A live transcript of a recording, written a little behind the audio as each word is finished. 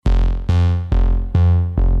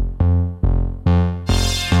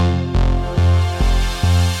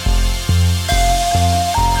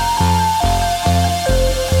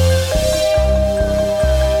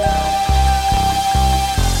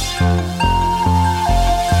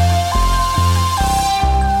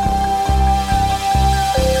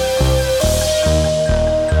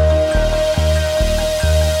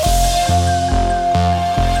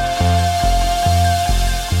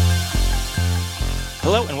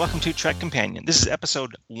welcome to Trek Companion. This is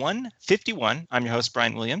episode 151. I'm your host,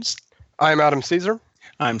 Brian Williams. I'm Adam Caesar.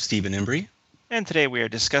 I'm Stephen Embry. And today we are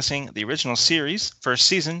discussing the original series, first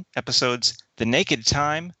season, episodes The Naked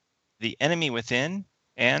Time, The Enemy Within,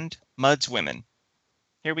 and Mudd's Women.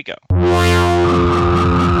 Here we go.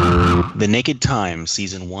 The Naked Time,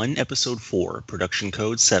 Season 1, Episode 4, Production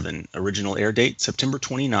Code 7, original air date September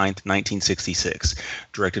 29th, 1966.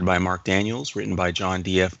 Directed by Mark Daniels, written by John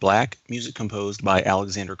D.F. Black, music composed by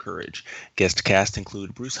Alexander Courage. Guest cast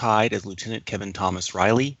include Bruce Hyde as Lieutenant Kevin Thomas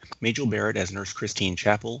Riley, Majel Barrett as Nurse Christine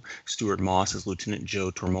Chappell, Stuart Moss as Lieutenant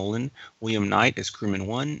Joe Tormolin, William Knight as Crewman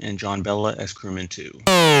 1, and John Bella as Crewman 2.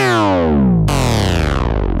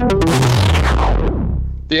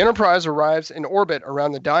 The Enterprise arrives in orbit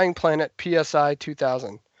around the dying planet PSI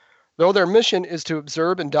 2000. Though their mission is to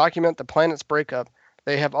observe and document the planet's breakup,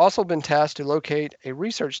 they have also been tasked to locate a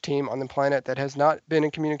research team on the planet that has not been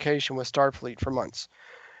in communication with Starfleet for months.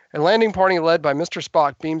 A landing party led by Mr.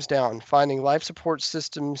 Spock beams down, finding life support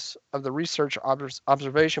systems of the research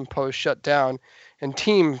observation post shut down, and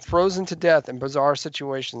team frozen to death in bizarre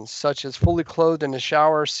situations, such as fully clothed in a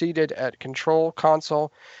shower, seated at control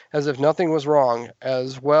console, as if nothing was wrong,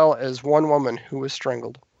 as well as one woman who was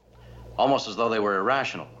strangled. Almost as though they were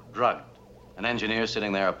irrational, drugged. An engineer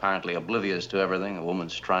sitting there apparently oblivious to everything, a woman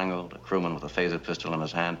strangled, a crewman with a phaser pistol in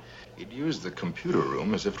his hand. He'd used the computer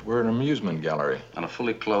room as if it were an amusement gallery. And a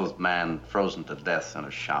fully clothed man frozen to death in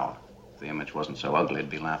a shower. If the image wasn't so ugly,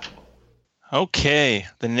 it'd be laughable. Okay,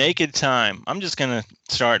 The Naked Time. I'm just going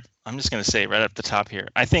to say right up the top here,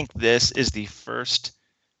 I think this is the first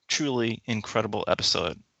truly incredible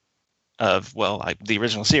episode of, the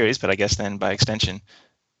original series, but I guess then by extension,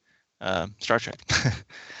 Star Trek.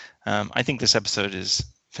 I think this episode is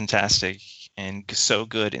fantastic and so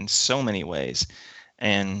good in so many ways.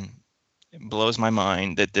 And it blows my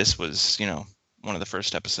mind that this was, one of the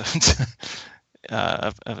first episodes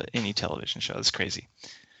of any television show. That's crazy.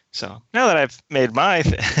 So now that I've made my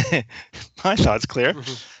my thoughts clear,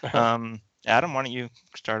 Adam, why don't you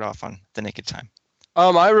start off on The Naked Time?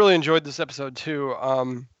 I really enjoyed this episode too.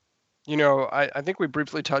 I think we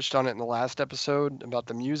briefly touched on it in the last episode about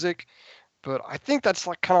the music, but I think that's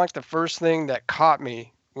kind of like the first thing that caught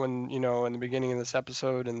me when, in the beginning of this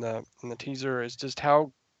episode and the teaser is just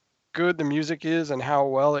how good the music is and how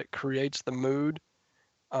well it creates the mood.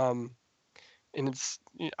 And it's,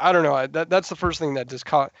 I don't know, that's the first thing that just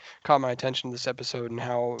caught my attention this episode, and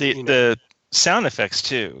how the sound effects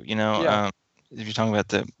too, Yeah. If you're talking about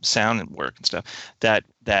the sound and work and stuff, that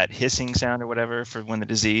hissing sound or whatever for when the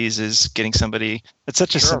disease is getting somebody, it's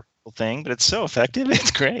such a simple thing, but it's so effective.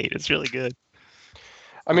 It's great. It's really good.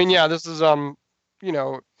 I mean, yeah, this is,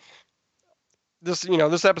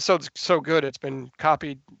 this episode's so good. It's been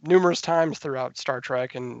copied numerous times throughout Star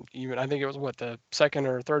Trek, and even I think it was the second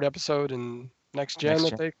or third episode in Next Gen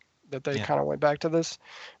that they kind of went back to this.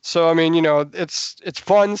 So I mean, it's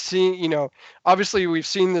fun seeing. Obviously we've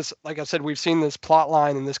seen this. Like I said, we've seen this plot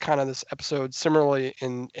line and this episode similarly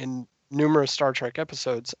in numerous Star Trek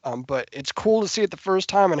episodes. But it's cool to see it the first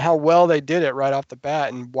time and how well they did it right off the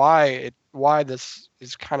bat, and why this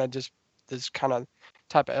is kind of just this kind of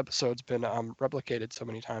type of episode's been replicated so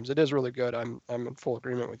many times. It is really good. I'm in full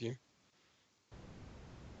agreement with you,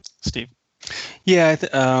 Steve. Yeah,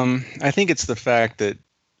 I think it's the fact that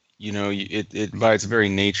it by its very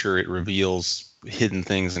nature it reveals hidden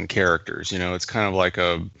things in characters. It's kind of like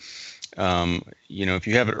if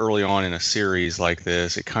you have it early on in a series like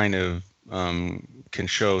this, it kind of can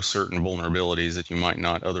show certain vulnerabilities that you might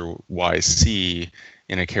not otherwise see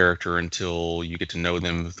in a character until you get to know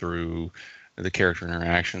them through the character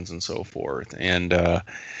interactions and so forth. And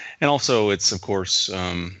also it's, of course,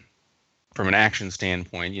 from an action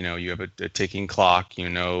standpoint, you have a ticking clock,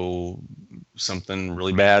 something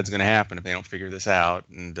really bad's going to happen if they don't figure this out.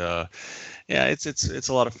 And it's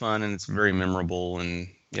a lot of fun, and it's very memorable. And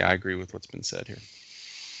yeah, I agree with what's been said here.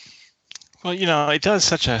 Well, it does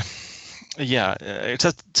such a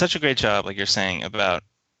great job, like you're saying, about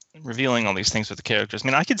revealing all these things with the characters. I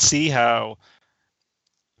mean, I could see how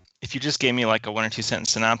if you just gave me like a 1 or 2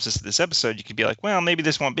 sentence synopsis of this episode, you could be like, well, maybe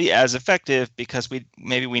this won't be as effective because we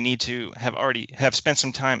need to have spent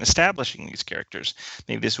some time establishing these characters.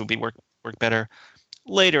 Maybe this will be work better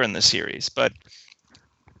later in the series, but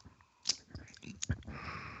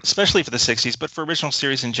especially for the 60s, but for original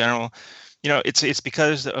series in general, it's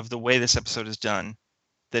because of the way this episode is done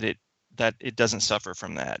that it doesn't suffer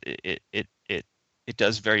from that. It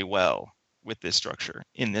does very well with this structure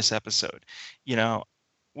in this episode.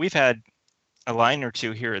 We've had a line or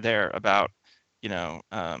two here or there about,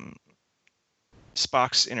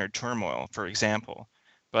 Spock's inner turmoil, for example.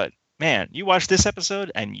 But man, you watch this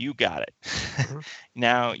episode and you got it. Mm-hmm.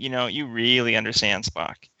 Now, you really understand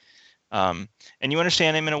Spock. And you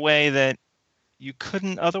understand him in a way that you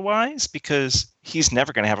couldn't otherwise, because he's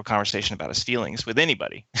never going to have a conversation about his feelings with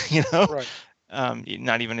anybody, Right.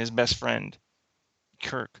 Not even his best friend,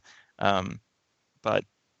 Kirk. But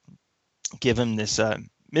give him this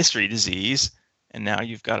mystery disease, and now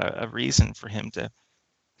you've got a reason for him to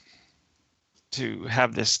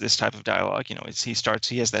have this type of dialogue. He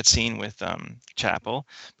has that scene with Chapel,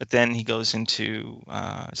 but then he goes into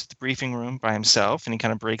the briefing room by himself, and he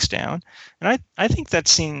kind of breaks down. And I think that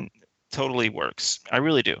scene totally works. I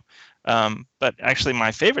really do. But actually,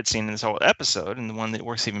 my favorite scene in this whole episode, and the one that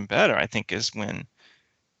works even better, I think, is when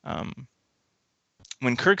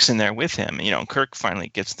Kirk's in there with him. Kirk finally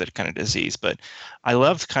gets the kind of disease. But I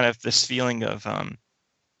loved kind of this feeling of,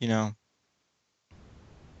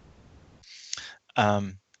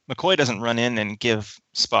 McCoy doesn't run in and give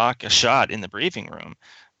Spock a shot in the briefing room.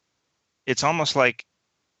 It's almost like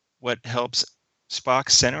what helps Spock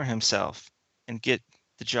center himself and get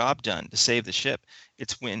the job done to save the ship.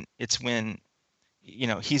 It's when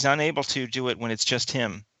he's unable to do it when it's just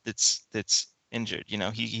him that's injured.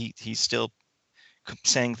 He's still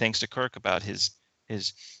saying things to Kirk about his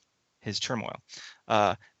turmoil.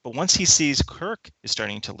 But once he sees Kirk is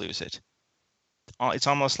starting to lose it, it's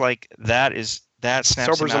almost like that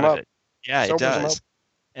snaps Sobers him out him of up. it. Yeah, Sobers it him does. up.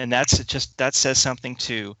 And that says something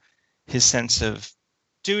to his sense of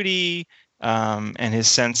duty, and his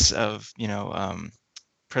sense of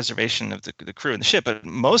preservation of the crew and the ship. But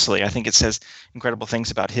mostly, I think it says incredible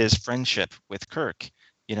things about his friendship with Kirk.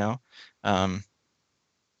 Because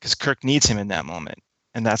Kirk needs him in that moment,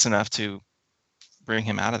 and that's enough to bring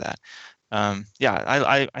him out of that. I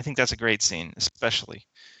think that's a great scene, especially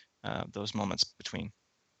those moments between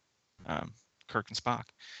Kirk and Spock.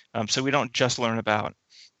 So we don't just learn about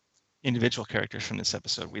individual characters from this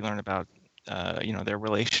episode. We learn about their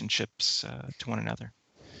relationships to one another.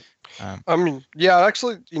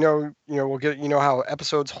 Actually, we'll get how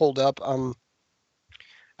episodes hold up.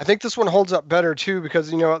 I think this one holds up better too,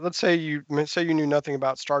 because let's say you knew nothing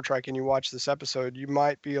about Star Trek and you watch this episode, you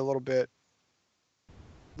might be a little bit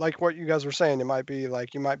like what you guys were saying. It might be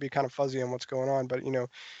like you might be kind of fuzzy on what's going on, but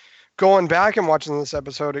going back and watching this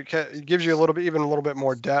episode, it gives you even a little bit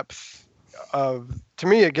more depth. To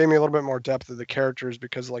me, it gave me a little bit more depth of the characters,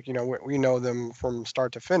 because we know them from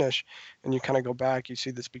start to finish, and you kind of go back, you see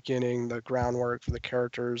this beginning, the groundwork for the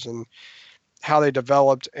characters and how they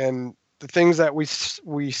developed, and the things that we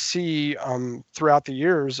see throughout the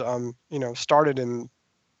years, started in,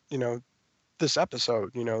 this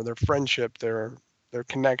episode, their friendship, their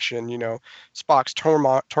connection, Spock's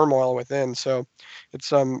turmoil within. So it's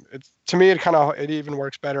to me, it even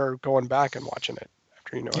works better going back and watching it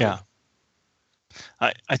after Yeah.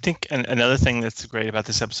 I think another thing that's great about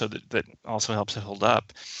this episode that also helps it hold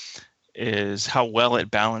up is how well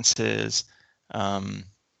it balances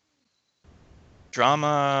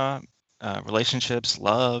drama, relationships,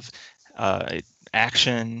 love,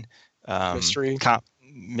 action,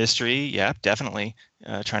 mystery. Yeah, definitely.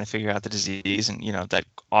 Trying to figure out the disease, and that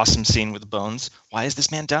awesome scene with the bones. Why is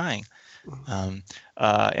this man dying?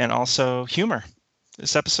 And also humor.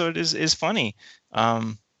 This episode is funny.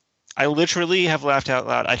 I literally have laughed out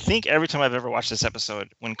loud. I think every time I've ever watched this episode,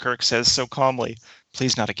 when Kirk says so calmly,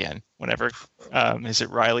 "Please not again." Whenever is it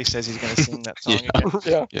Riley says he's going to sing that song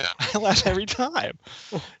again? Yeah. I laugh every time.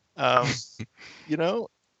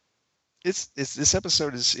 This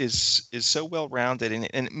episode is so well rounded, and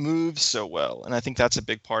it moves so well, and I think that's a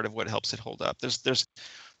big part of what helps it hold up.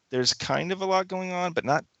 There's kind of a lot going on, but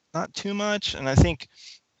not too much, and I think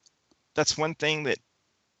that's one thing that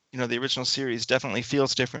the original series definitely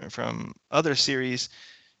feels different from other series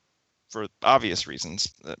for obvious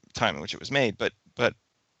reasons, the time in which it was made. But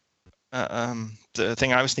the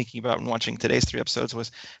thing I was thinking about when watching today's 3 episodes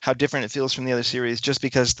was how different it feels from the other series, just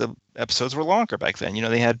because the episodes were longer back then.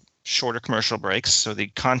 They had shorter commercial breaks, so the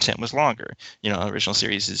content was longer. The original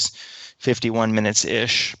series is 51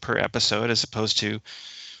 minutes-ish per episode, as opposed to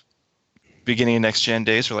beginning of Next Gen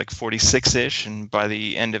days were like 46-ish, and by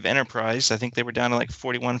the end of Enterprise, I think they were down to like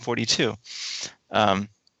 41, 42. And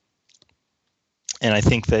I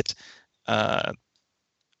think that the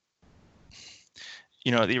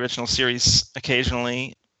original series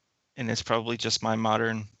occasionally, and it's probably just my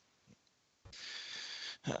modern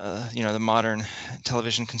the modern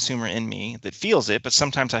television consumer in me that feels it, but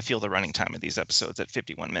sometimes I feel the running time of these episodes at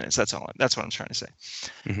 51 minutes. That's what I'm trying to say.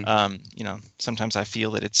 Mm-hmm. Sometimes I feel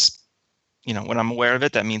that it's, when I'm aware of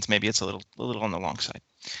it, that means maybe it's a little on the long side,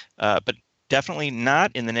 but definitely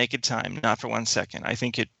not in The Naked Time, not for 1 second. I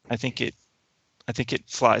think it I think it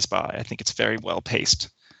flies by. I think it's very well paced,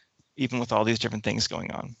 even with all these different things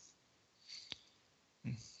going on.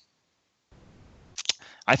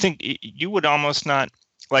 I think you would almost not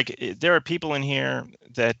like. There are people in here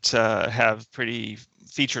that have pretty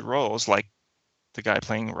featured roles, like the guy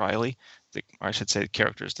playing Riley, or I should say,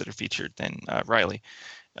 characters that are featured than Riley,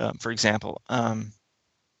 for example.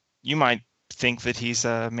 You might think that he's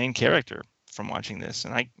a main character from watching this,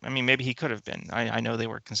 and I mean, maybe he could have been. I know they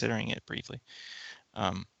were considering it briefly,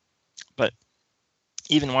 but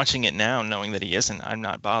even watching it now, knowing that he isn't, I'm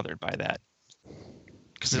not bothered by that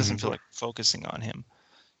because it doesn't feel like focusing on him.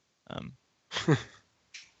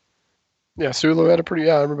 Yeah, Sulu had a pretty.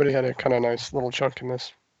 Yeah, everybody had a kind of nice little chunk in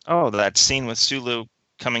this. Oh, that scene with Sulu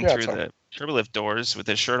coming through the turbolift doors with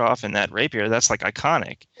his shirt off and that rapier, that's like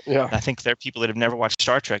iconic. Yeah. I think there are people that have never watched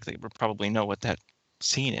Star Trek that would probably know what that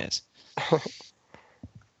scene is.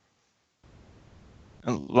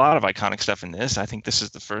 A lot of iconic stuff in this. I think this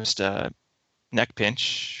is the first neck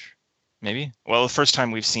pinch, maybe. Well, the first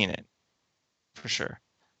time we've seen it, for sure.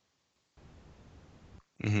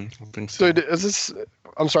 I think So is this?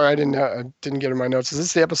 I'm sorry, I didn't get in my notes. Is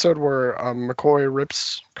this the episode where McCoy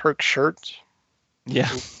rips Kirk's shirt? Yeah.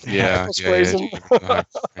 Yeah.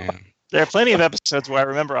 There are plenty of episodes where I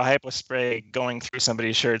remember a hypo spray going through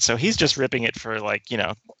somebody's shirt, so he's just ripping it for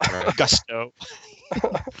gusto.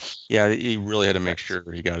 Yeah, he really had to make sure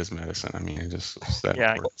he got his medicine. I mean, it just was that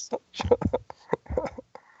important.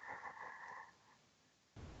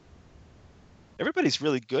 Everybody's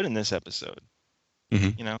really good in this episode.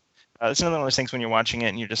 It's another one of those things when you're watching it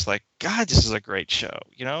and you're just like, God, this is a great show.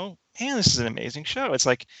 Man, this is an amazing show. It's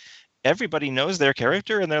like everybody knows their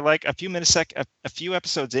character, and they're like a few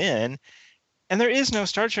episodes in, and there is no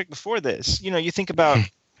Star Trek before this. You think about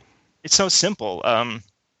it's so simple.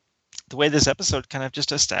 The way this episode kind of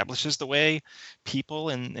just establishes the way people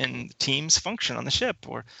and teams function on the ship,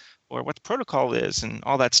 or what the protocol is, and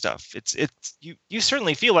all that stuff. It's you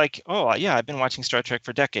certainly feel like, oh yeah, I've been watching Star Trek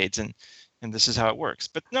for decades, and this is how it works.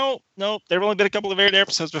 But no, there have only been a couple of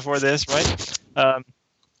episodes before this, right?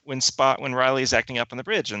 When Riley is acting up on the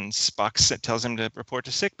bridge, and Spock tells him to report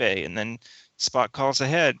to sickbay, and then Spock calls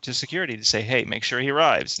ahead to security to say, hey, make sure he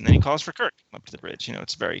arrives, and then he calls for Kirk up to the bridge.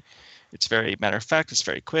 It's very matter of fact, it's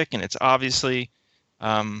very quick, and it's obviously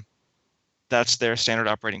that's their standard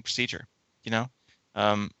operating procedure,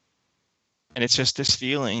 and it's just this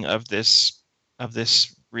feeling of this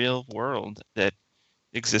real world that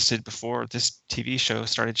existed before this TV show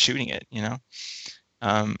started shooting it.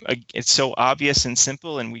 It's so obvious and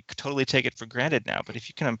simple, and we totally take it for granted now. But if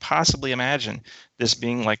you can possibly imagine this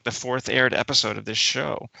being like the fourth aired episode of this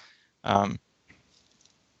show, of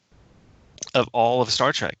all of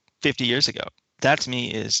Star Trek 50 years ago, that to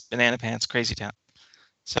me is Banana Pants Crazy Town.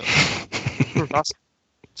 So it's awesome.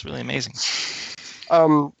 It's really amazing. I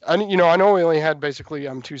know we only had basically we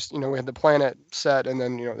had the planet set and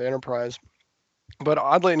then the Enterprise. But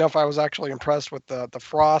oddly enough, I was actually impressed with the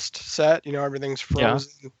Frost set. Everything's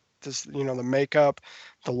frozen. Yeah. This, the makeup,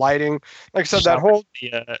 the lighting. Like I said, that whole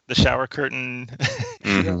the shower curtain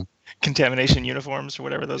contamination uniforms or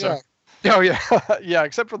whatever those are. Oh yeah, yeah.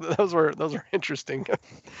 Except for those were interesting.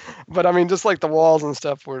 But I mean, just like the walls and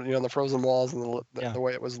stuff, were the frozen walls and the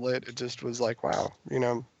way it was lit, it just was like, wow.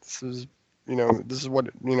 This is what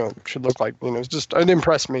it should look like. It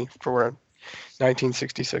impressed me for a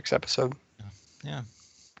 1966 episode. Yeah,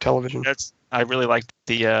 television. I really liked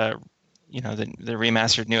the the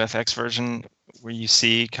remastered new FX version where you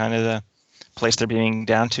see kind of the place they're being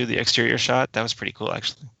down to, the exterior shot. That was pretty cool,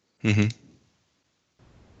 actually.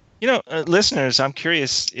 Listeners, I'm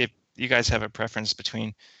curious if you guys have a preference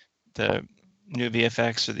between the new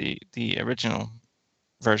VFX or the original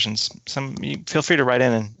versions. Feel free to write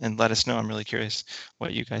in and let us know. I'm really curious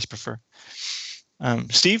what you guys prefer.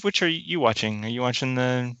 Steve, which are you watching? Are you watching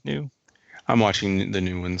the new? I'm watching the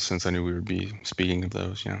new ones since I knew we would be speaking of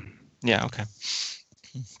those. Yeah. Yeah. Okay.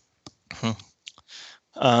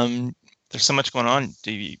 There's so much going on.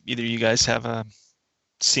 Do either of you guys have a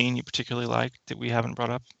scene you particularly like that we haven't brought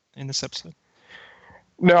up in this episode?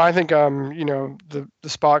 No, I think the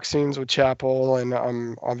Spock scenes with Chapel and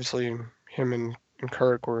obviously him and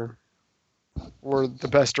Kirk were the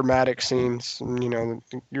best dramatic scenes. And,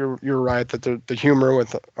 you're right that the humor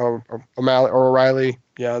with O'Malley or O'Reilly,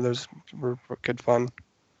 yeah, those were good fun.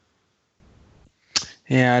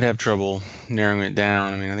 Yeah, I'd have trouble narrowing it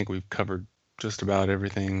down. I mean, I think we've covered just about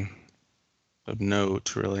everything of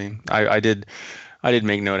note, really. I did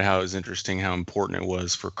make note of how it was interesting, how important it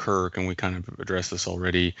was for Kirk, and we kind of addressed this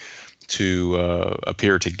already, to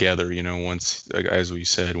appear together, once, as we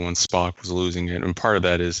said, once Spock was losing it. And part of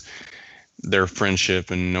that is their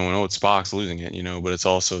friendship and knowing, oh, it's Spock's losing it, but it's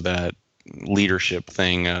also that leadership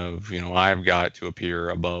thing of, I've got to appear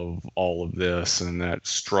above all of this, and that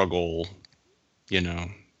struggle, he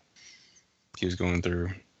was going through.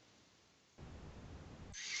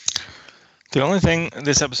 The only thing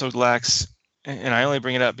this episode lacks, and I only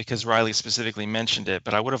bring it up because Riley specifically mentioned it,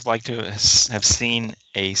 but I would have liked to have seen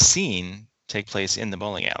a scene take place in the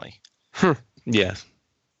bowling alley. Yes.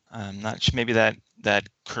 Maybe that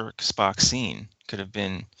Kirk Spock scene could have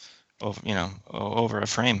been over a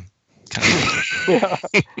frame. Yeah.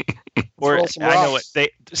 Or I know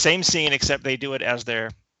it. Same scene, except they do it as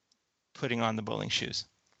they're putting on the bowling shoes.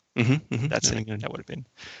 That's it. That would have been.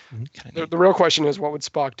 The real question is, what would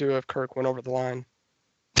Spock do if Kirk went over the line?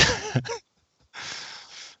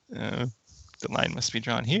 The line must be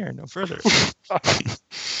drawn here, no further.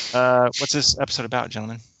 What's this episode about,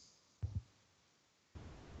 gentlemen?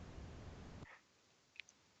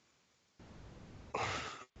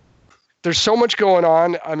 There's so much going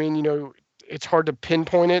on. I mean, it's hard to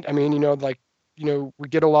pinpoint it. I mean, we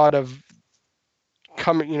get a lot of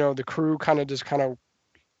the crew kind of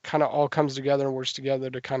all comes together and works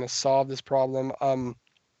together to kind of solve this problem.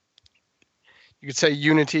 You could say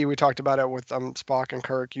unity. We talked about it with Spock and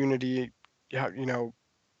Kirk. Unity,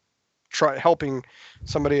 try helping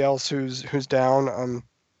somebody else who's down.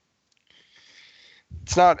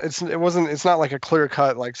 It's not like a clear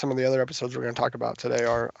cut like some of the other episodes we're going to talk about today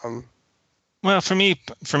are. Well, for me,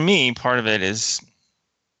 part of it is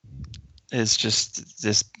just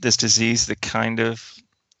this disease that kind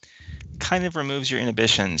of removes your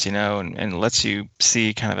inhibitions, and lets you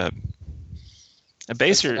see kind of a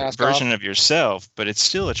baser version of yourself, but it's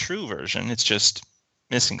still a true version. It's just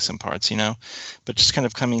missing some parts, but just kind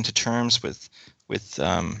of coming to terms with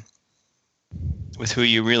who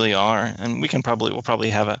you really are. And we'll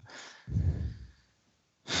probably have a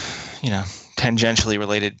tangentially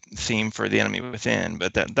related theme for The Enemy Within,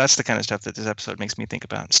 but that's the kind of stuff that this episode makes me think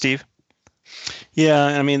about. Steve? Yeah,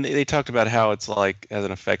 I mean, they talked about how it's like has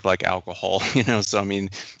an effect like alcohol, so I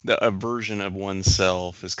mean, a version of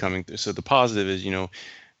oneself is coming through. So the positive is,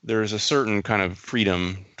 there's a certain kind of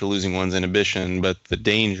freedom to losing one's inhibition, but the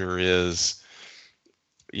danger is,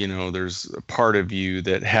 there's a part of you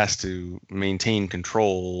that has to maintain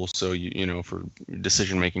control. So, for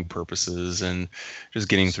decision-making purposes and just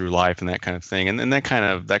getting through life and that kind of thing. And then that kind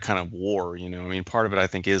of war, I mean, part of it I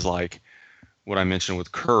think is like what I mentioned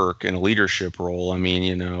with Kirk in a leadership role. I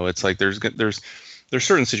mean, it's like there's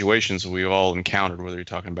certain situations we've all encountered, whether you're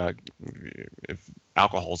talking about if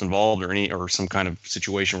alcohol's involved or some kind of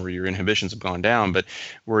situation where your inhibitions have gone down, but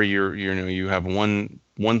where you have one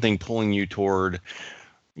thing pulling you toward,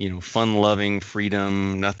 fun-loving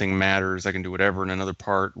freedom, nothing matters, I can do whatever, and another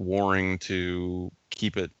part warring to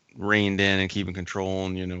keep it reined in and keep in control,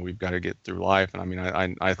 and we've got to get through life. And I mean,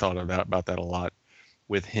 I thought about that a lot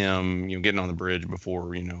with him, getting on the bridge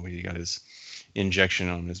before, he got his injection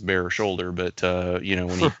on his bare shoulder, but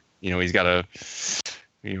when he, he's got to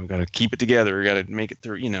keep it together, got to make it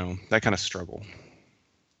through, that kind of struggle.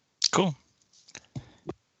 Cool.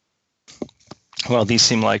 Well, these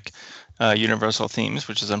seem like universal themes,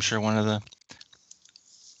 which is, I'm sure, one of the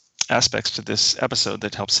aspects to this episode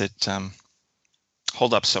that helps it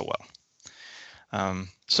hold up so well.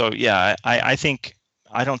 So yeah, I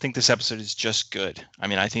don't think this episode is just good. I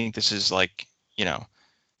mean, I think this is like,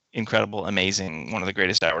 incredible, amazing, one of the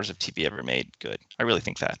greatest hours of TV ever made. Good. I really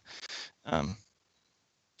think that.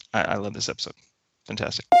 I love this episode.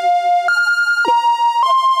 Fantastic.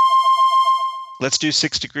 Let's do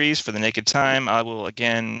 6 Degrees for the Naked Time. I will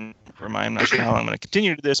again I'm not sure how I'm going to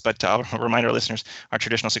continue to this, but I'll remind our listeners our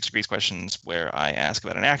traditional 6 Degrees questions where I ask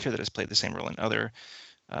about an actor that has played the same role in other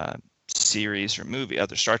series or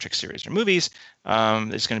other Star Trek series or movies.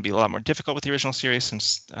 It's going to be a lot more difficult with the original series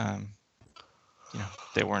since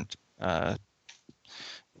they weren't. There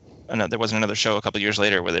wasn't another show a couple of years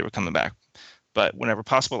later where they were coming back. But whenever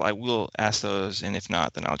possible, I will ask those, and if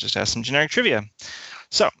not, then I'll just ask some generic trivia.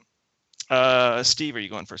 So, Steve, are you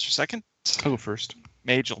going first or second? I'll go first.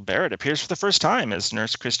 Majel Barrett appears for the first time as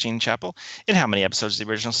Nurse Christine Chapel. In how many episodes of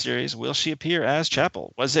the original series will she appear as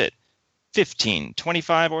Chapel? Was it 15,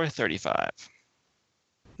 25, or 35?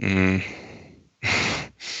 15.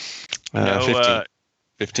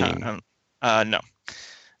 15. No.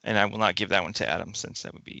 And I will not give that one to Adam since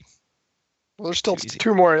that would be... Well, there's still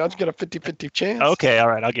 2 more. I'll get a 50-50 chance. Okay, all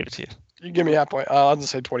right. I'll give it to you. You give me half point. I'll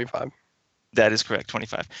just say 25. That is correct,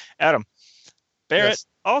 25. Adam, Barrett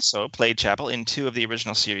also played Chapel in 2 of the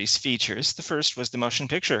original series features. The first was the motion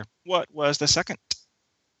picture. What was the second?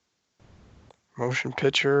 Motion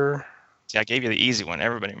picture. See, I gave you the easy one.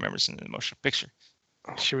 Everybody remembers in the motion picture.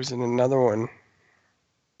 She was in another one.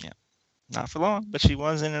 Yeah, not for long, but she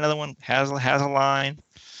was in another one. Has a line.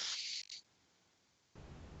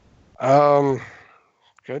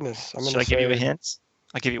 Goodness. Should I give you a hint?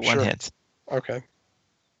 I'll give you one hint. Okay.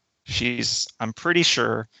 I'm pretty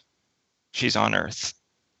sure she's on Earth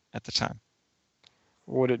at the time.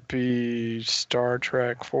 Would it be Star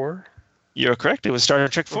Trek 4? You're correct. It was Star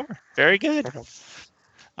Trek 4. Very good. Okay.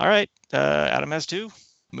 All right. Adam has 2.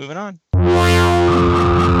 Moving on.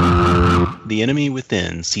 The Enemy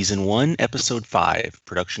Within, Season 1, Episode 5,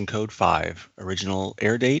 Production Code 5. Original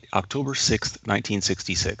air date, October 6th,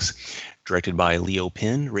 1966. Directed by Leo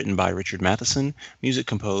Penn, written by Richard Matheson, music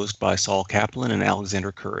composed by Saul Kaplan and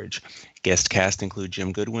Alexander Courage. Guest cast include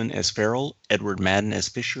Jim Goodwin as Farrell, Edward Madden as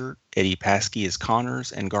Fisher, Eddie Paskey as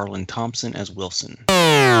Connors, and Garland Thompson as Wilson.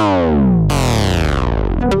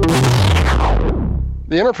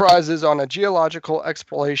 The Enterprise is on a geological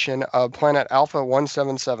exploration of planet Alpha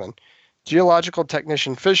 177. Geological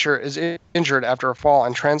technician Fisher is injured after a fall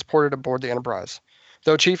and transported aboard the Enterprise,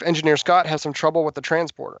 though Chief Engineer Scott has some trouble with the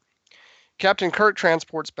transporter. Captain Kirk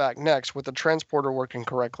transports back next with the transporter working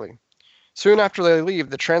correctly. Soon after they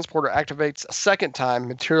leave, the transporter activates a second time,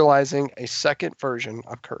 materializing a second version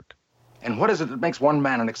of Kirk. And what is it that makes one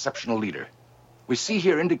man an exceptional leader? We see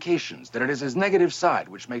here indications that it is his negative side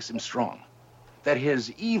which makes him strong. That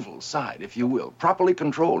his evil side, if you will, properly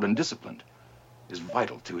controlled and disciplined, is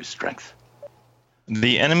vital to his strength.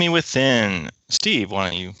 The Enemy Within. Steve, why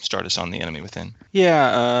don't you start us on The Enemy Within?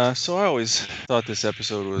 Yeah, so I always thought this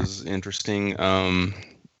episode was interesting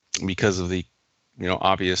because of the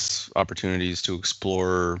obvious opportunities to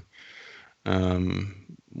explore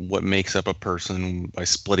what makes up a person by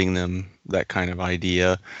splitting them, that kind of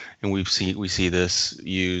idea. And we see this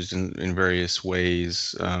used in various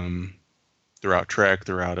ways throughout Trek,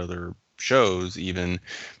 throughout other shows, even.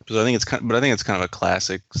 So I think it's kind of a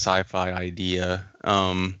classic sci-fi idea.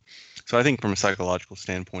 So I think from a psychological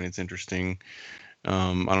standpoint, it's interesting. I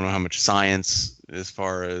don't know how much science as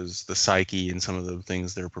far as the psyche and some of the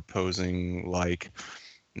things they're proposing, like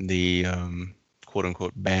the quote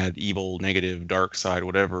unquote bad, evil, negative, dark side,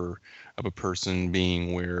 whatever, of a person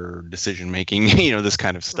being where decision making, this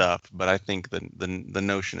kind of stuff. But I think the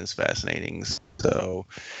notion is fascinating. So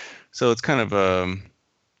it's kind of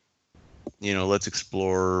let's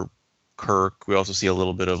explore Kirk. We also see a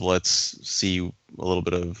little bit of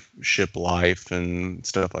ship life and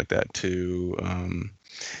stuff like that too.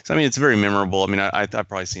 So it's very memorable. I've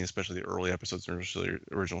probably seen especially the early episodes of the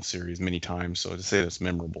original series many times. So to say that's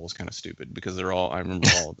memorable is kind of stupid because I remember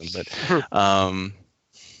all of them.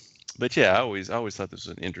 But yeah, I always thought this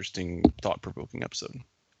was an interesting, thought-provoking episode.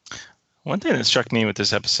 One thing that struck me with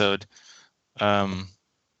this episode, that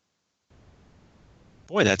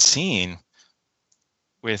scene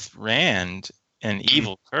with Rand and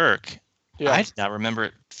Evil Kirk, Yeah. I did not remember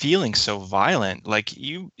it feeling so violent. Like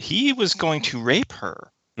he was going to rape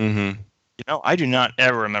her. Mm-hmm. I do not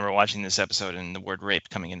ever remember watching this episode and the word rape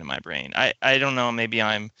coming into my brain. I don't know, maybe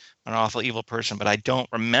I'm an awful evil person, but I don't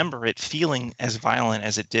remember it feeling as violent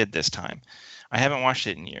as it did this time. I haven't watched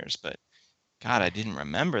it in years, but God, I didn't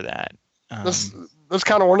remember that. That's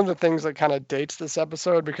kind of one of the things that kind of dates this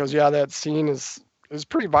episode because, that scene is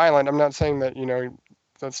pretty violent. I'm not saying that,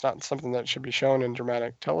 that's not something that should be shown in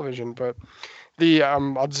dramatic television, but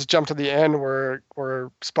I'll just jump to the end where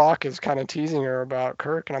Spock is kind of teasing her about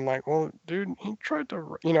Kirk, and I'm like, well, dude, he tried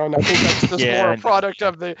to, and I think that's just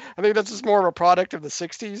more a product of the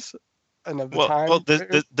 60s and of the time. Well,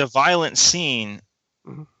 the violent scene,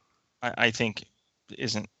 mm-hmm. I think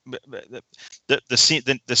isn't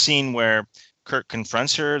the scene where Kirk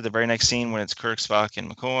confronts her. The very next scene when it's Kirk, Spock,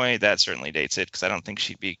 and McCoy, that certainly dates it because I don't think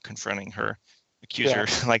she'd be confronting her accuser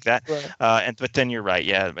like that. Right. But then you're right.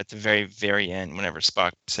 Yeah, at the very, very end, whenever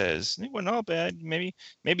Spock says it wasn't all bad, maybe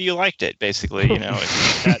you liked it. Basically,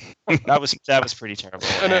 that was pretty terrible.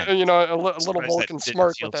 And a little Vulcan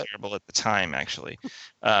smirk. Didn't feel terrible at the time, actually.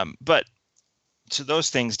 But so those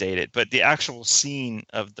things dated. But the actual scene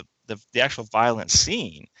of the actual violent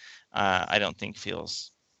scene, I don't think feels.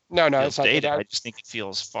 No, it's not dated. I just think it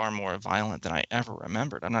feels far more violent than I ever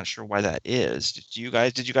remembered. I'm not sure why that is. Did you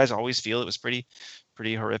guys always feel it was pretty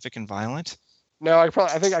horrific and violent? No, I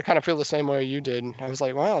think I kind of feel the same way you did. I was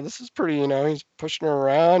like, wow, this is pretty. He's pushing her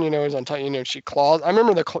around. He's on top. She claws. I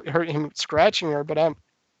remember him scratching her, but I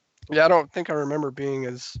don't think I remember being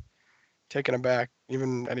as taken aback,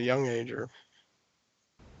 even at a young age or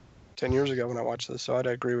 10 years ago when I watched this. So I'd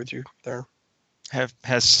agree with you there.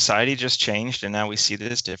 Has society just changed and now we see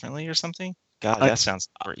this differently or something? God, that sounds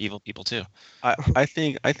for evil people too. I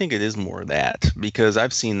think it is more that, because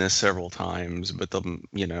I've seen this several times, but the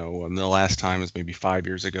last time was maybe 5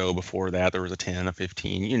 years ago. Before that, there was a 10, a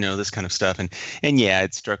 15, this kind of stuff, and yeah,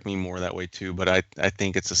 it struck me more that way too. But I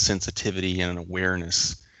think it's a sensitivity and an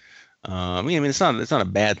awareness. I mean, it's not a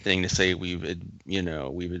bad thing to say we've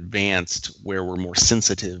advanced where we're more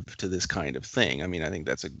sensitive to this kind of thing. I mean, I think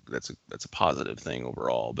that's a positive thing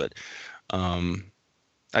overall. But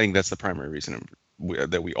I think that's the primary reason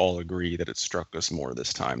that we all agree that it struck us more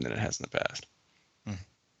this time than it has in the past.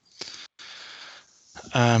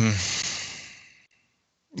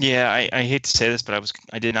 Yeah, I hate to say this, but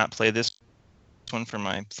I did not play this one for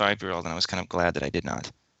my 5-year-old, and I was kind of glad that I did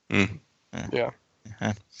not. Yeah.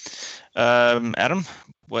 Adam,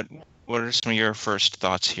 what are some of your first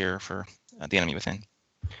thoughts here for The Enemy Within?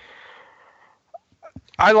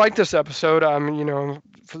 I like this episode.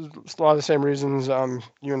 For a lot of the same reasons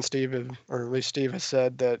you and Steve have, or at least Steve has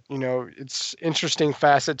said, that it's interesting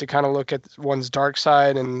facet to kind of look at one's dark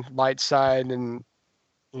side and light side, and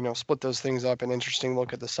split those things up. An interesting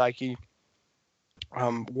look at the psyche.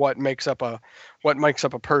 What makes up a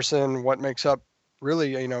person? What makes up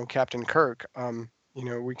really Captain Kirk?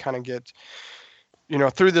 We kind of get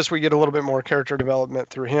through this, we get a little bit more character development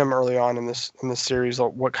through him early on in this series.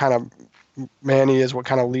 What kind of man he is, what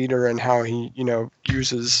kind of leader, and how he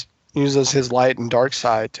uses his light and dark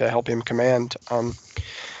side to help him command. I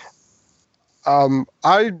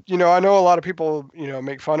know a lot of people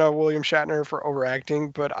make fun of William Shatner for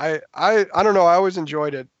overacting, but I don't know, I always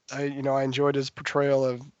enjoyed it. I enjoyed his portrayal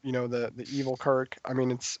of the evil Kirk. I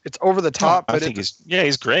mean, it's over the top, but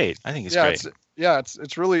he's great. I think he's great.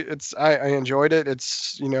 It's really I enjoyed it.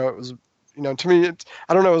 It's it was to me,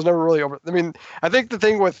 I don't know, it was never really over. I mean, I think the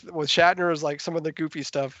thing with Shatner is like some of the goofy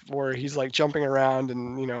stuff where he's like jumping around,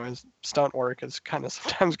 and his stunt work is kind of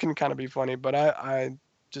sometimes can kind of be funny, but I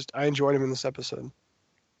enjoyed him in this episode.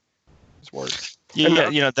 His work.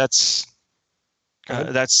 Yeah, that's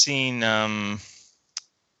that scene. I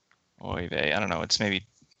don't know. It's maybe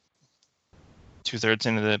 2/3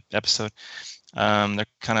 into the episode.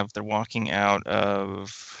 They're walking out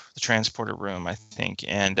of the transporter room, I think,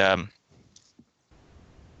 and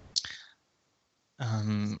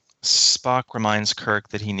Spock reminds Kirk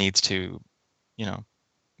that he needs to,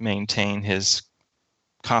 maintain his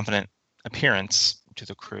confident appearance to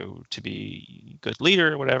the crew to be a good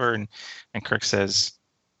leader or whatever, and Kirk says,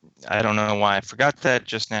 "I don't know why I forgot that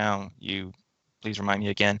just now. You please remind me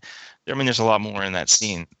again." I mean, there's a lot more in that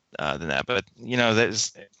scene than that, but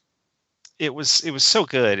it was so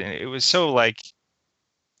good, and it was so like,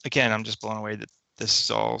 again, I'm just blown away that this is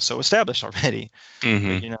all so established already.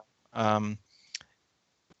 Mm-hmm. But,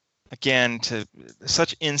 again, to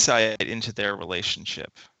such insight into their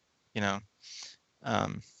relationship, and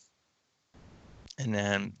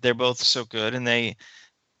then they're both so good, and they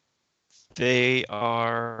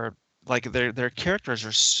are like their characters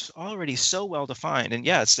are already so well defined, and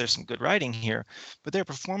yes, there's some good writing here, but their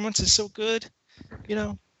performance is so good,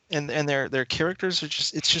 and their characters are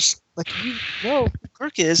just like who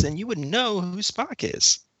Kirk is, and you would know who Spock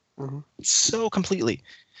is, so completely.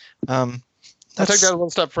 I'll take that a little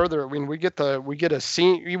step further. I mean, we get a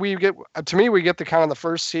scene. We get the kind of the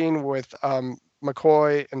first scene with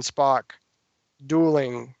McCoy and Spock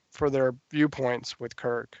dueling for their viewpoints with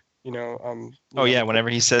Kirk. Whenever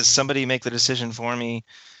he says, "Somebody make the decision for me,"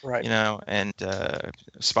 right? And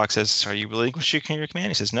Spock says, "Are you relinquishing your command?"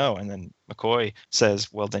 He says, "No," and then McCoy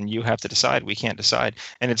says, "Well, then you have to decide. We can't decide."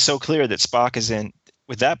 And it's so clear that Spock is in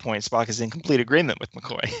complete agreement with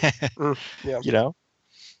McCoy.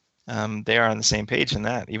 They are on the same page in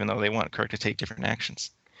that, even though they want Kirk to take different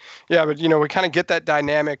actions. Yeah, but we kind of get that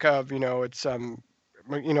dynamic of it's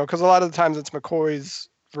because a lot of the times it's McCoy's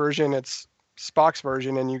version, it's Spock's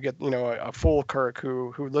version, and you get a full Kirk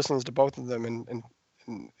who listens to both of them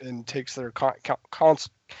and takes their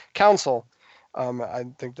counsel. I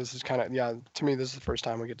think this is kind of to me, this is the first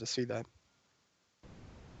time we get to see that.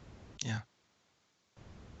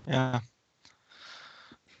 Yeah.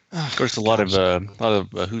 Of course, a lot of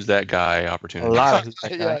who's that guy opportunities. A lot of who's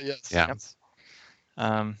that guy. Yes.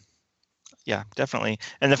 Yeah. Yeah, definitely.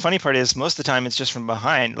 And the funny part is, most of the time it's just from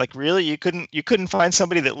behind. Like, really, you couldn't find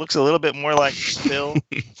somebody that looks a little bit more like Phil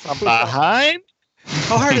from behind?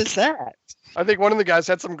 How hard is that? I think one of the guys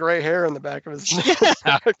had some gray hair in the back of his neck.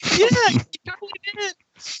 Yeah, he totally did.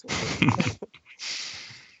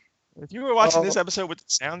 If you were watching this episode with the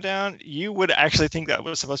sound down, you would actually think that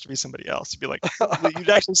was supposed to be somebody else. You'd be like, you'd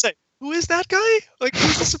actually say, "Who is that guy? Like,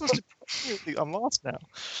 who's this supposed to be? I'm lost now."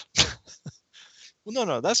 Well,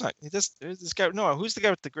 no, that's not. There's this guy. No, who's the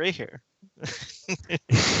guy with the gray hair?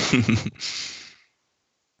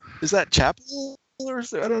 Is that Chapel or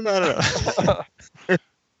something? I don't know.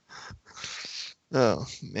 Oh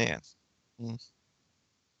man.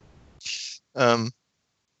 I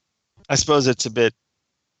suppose it's a bit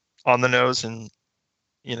on the nose and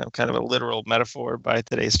kind of a literal metaphor by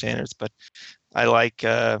today's standards, but I like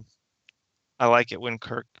it when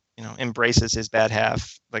Kirk embraces his bad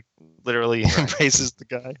half, like literally embraces the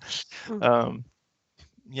guy.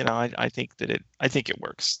 I think it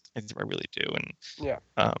works. I really do. And yeah.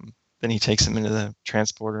 Then he takes him into the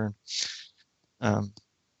transporter.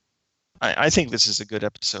 I think this is a good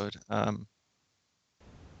episode.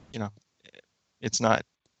 It's not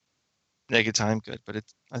Naked Time good, but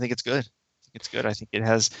I think it's good. It's good. I think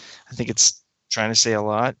it's trying to say a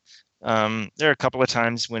lot. There are a couple of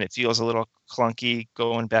times when it feels a little clunky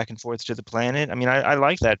going back and forth to the planet. I mean, I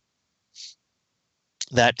like that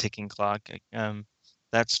ticking clock.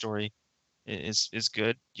 That story is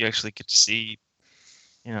good. You actually get to see,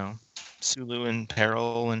 Sulu in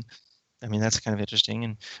peril, and I mean that's kind of interesting.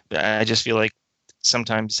 And I just feel like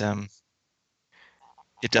sometimes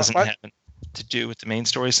it doesn't have to do with the main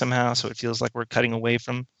story somehow, so it feels like we're cutting away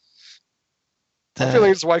from. My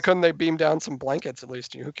feeling is, why couldn't they beam down some blankets at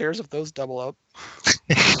least? Who cares if those double up?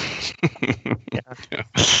 Yeah.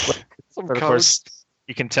 But of course,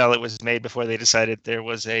 you can tell it was made before they decided there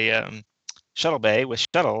was a shuttle bay with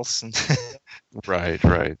shuttles. Right.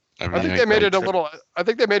 I think they made it a little. I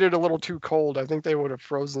think they made it a little too cold. I think they would have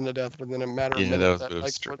frozen to death within a matter of minutes. That was a bit of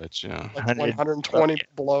a stretch. Yeah, like 120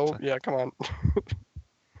 below. Yeah, come on.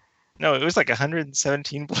 No, it was like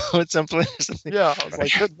 117 below at some point or something. Yeah, I was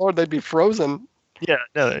like, good lord, they'd be frozen. Yeah,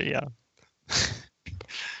 no, yeah.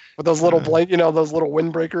 With those little those little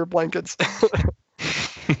windbreaker blankets.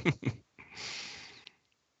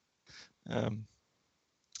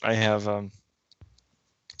 I have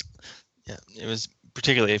it was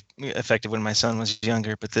particularly effective when my son was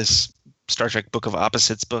younger, but this Star Trek Book of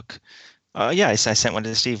Opposites book, I sent one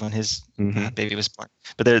to Steve when his baby was born.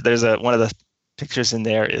 But there's one of the pictures in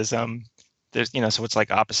there is there's so it's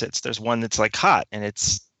like opposites. There's one that's like hot and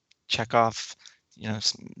it's Chekhov,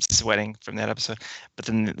 sweating from that episode. But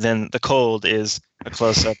then the cold is a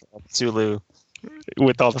close up of Sulu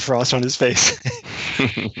with all the frost on his face.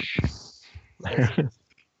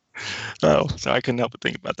 Oh, so I couldn't help but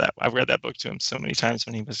think about that. I've read that book to him so many times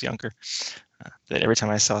when he was younger that every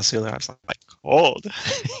time I saw Sulu, I was like, cold.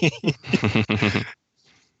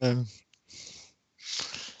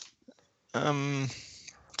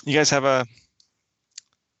 You guys have a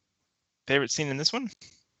favorite scene in this one?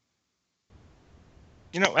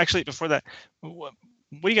 Actually, before that, what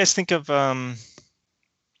do you guys think of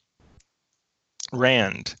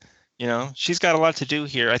Rand? She's got a lot to do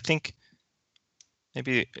here. I think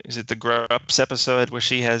maybe is it the Grow Ups episode where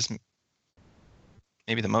she has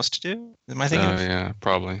maybe the most to do? Am I thinking? Oh yeah,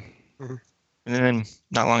 probably. And then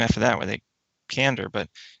not long after that, where they canned her, but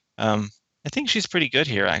I think she's pretty good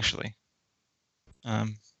here, actually. Yeah,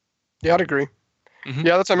 I'd agree.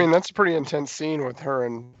 Yeah, that's a pretty intense scene with her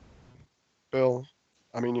and Bill.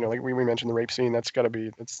 I mean, like we mentioned the rape scene.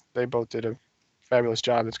 They both did a fabulous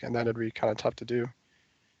job. That'd be kind of tough to do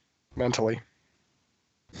mentally.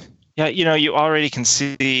 Yeah, you already can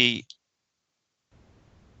see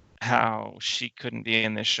how she couldn't be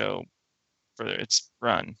in this show for its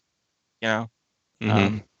run,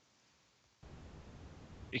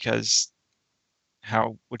 because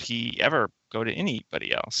how would he ever go to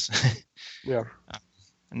anybody else? Yeah,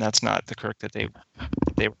 and that's not the Kirk that they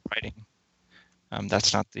were writing.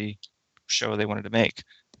 That's not the show they wanted to make.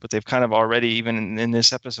 But they've kind of already, even in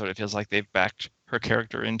this episode, it feels like they've backed her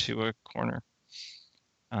character into a corner.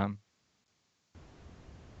 But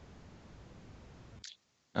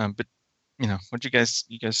what you guys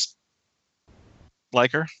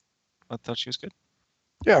like her? I thought she was good.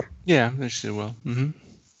 Yeah, she did well.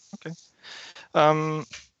 Okay.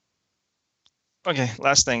 Okay.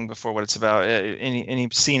 Last thing before what it's about. Any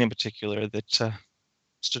scene in particular that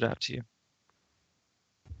stood out to you?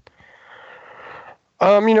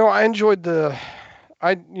 I enjoyed the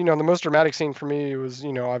most dramatic scene for me was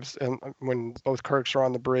when both Kirks are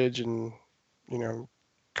on the bridge and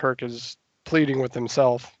Kirk is pleading with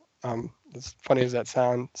himself. As funny as that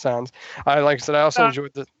sounds, I also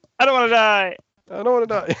enjoyed the. I don't want to die. I don't want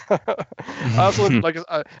to die. I also, like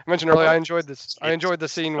I mentioned earlier, I enjoyed this. I enjoyed the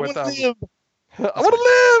scene with. I want to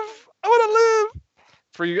live. I want to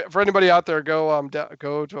live. For anybody out there, go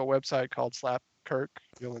to a website called Slap Kirk.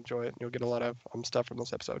 You'll enjoy it. You'll get a lot of stuff from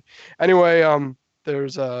this episode. Anyway,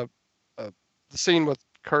 there's the scene with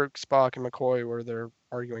Kirk, Spock, and McCoy where they're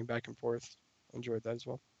arguing back and forth enjoyed that as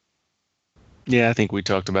well. Yeah, I think we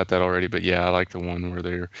talked about that already, but yeah, I like the one where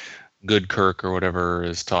they're good Kirk or whatever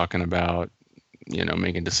is talking about,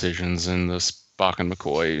 making decisions and the Spock and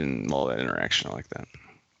McCoy and all that interaction. I like that.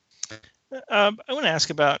 I want to ask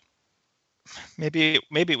about maybe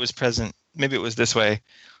it was present, maybe it was this way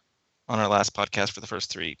on our last podcast for the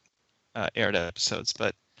first 3 aired episodes,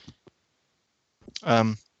 but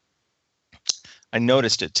I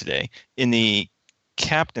noticed it today in the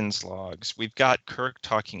captain's logs. We've got Kirk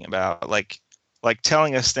talking about like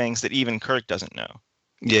telling us things that even Kirk doesn't know.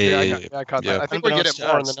 Yeah, I caught that. I think we get it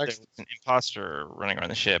more in the next. An imposter running around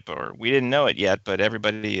the ship, or we didn't know it yet, but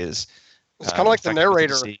everybody is. It's kind of like the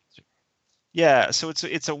narrator. Yeah, so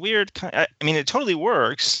it's a weird kind. I mean, it totally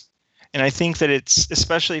works, and I think that it's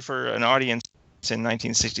especially for an audience in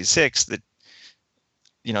 1966 that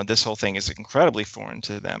this whole thing is incredibly foreign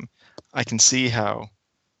to them. I can see how,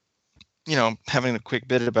 having a quick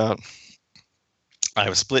bit about I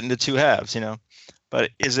was split into 2 halves,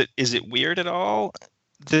 but is it weird at all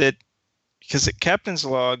that, because the captain's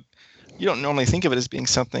log, you don't normally think of it as being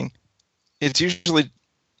something. It's usually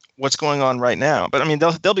what's going on right now. But I mean,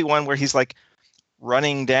 there'll be one where he's like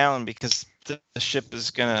running down because the ship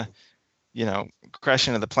is gonna, crash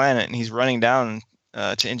into the planet, and he's running down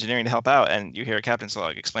to engineering to help out, and you hear a captain's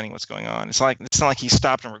log explaining what's going on. It's not like he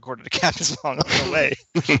stopped and recorded a captain's log on the way.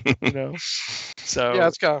 So yeah,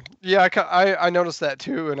 it's kind of, I noticed that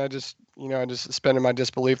too, and I just suspended my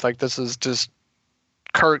disbelief. Like, this is just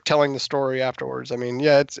Kirk telling the story afterwards. I mean,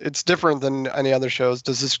 yeah, it's different than any other shows.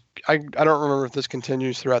 Does this? I don't remember if this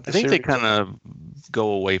continues throughout the series. I think they kind of go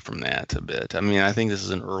away from that a bit. I mean, I think this is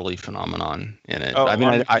an early phenomenon in it. Oh, I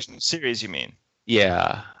mean, series, you mean?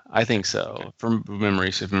 Yeah, I think so. Okay. From memory,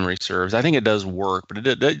 if memory serves, I think it does work, but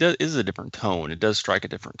it is a different tone. It does strike a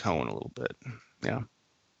different tone a little bit. Yeah.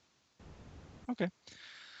 Okay.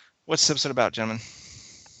 What's this episode about, gentlemen?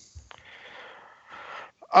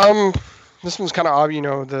 This one's kind of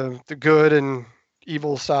obvious, the good and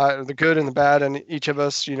evil side, the good and the bad in each of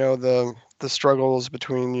us, the struggles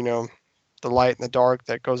between, the light and the dark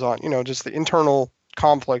that goes on, just the internal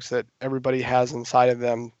conflicts that everybody has inside of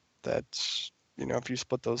them. That's, if you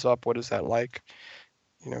split those up, what is that like?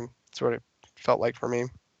 It's what it felt like for me.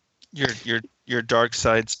 Your dark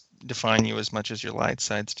sides define you as much as your light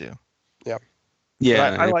sides do. Yeah.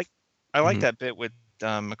 Yeah. I like that bit with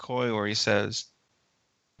McCoy where he says,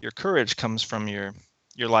 your courage comes from your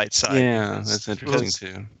light side. Yeah, that's interesting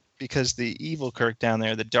too. Because the evil Kirk down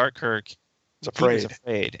there, the dark Kirk, was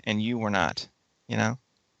afraid, and you were not. I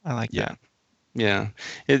like that. Yeah,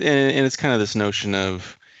 and it's kind of this notion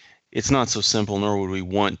of it's not so simple, nor would we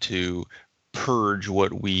want to purge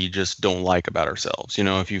what we just don't like about ourselves.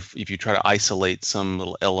 If you try to isolate some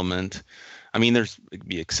little element. I mean, there's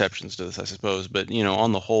be exceptions to this, I suppose, but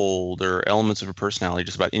on the whole, there are elements of a personality.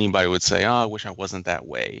 Just about anybody would say, "Oh, I wish I wasn't that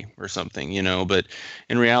way," or something, But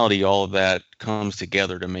in reality, all of that comes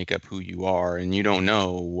together to make up who you are, and you don't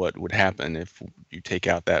know what would happen if you take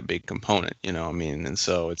out that big component. I mean, and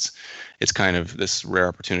so it's kind of this rare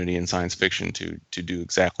opportunity in science fiction to do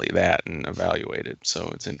exactly that and evaluate it. So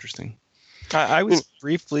it's interesting. I was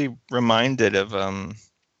briefly reminded of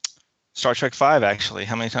Star Trek V, actually.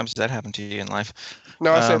 How many times has that happened to you in life?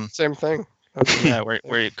 No, I said the same thing. Yeah,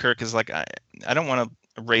 where Kirk is like, I don't want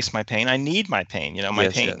to erase my pain. I need my pain. My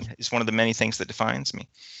pain is one of the many things that defines me.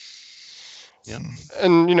 Yeah.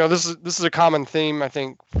 And this is a common theme, I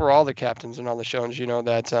think, for all the captains and all the shows.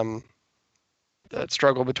 That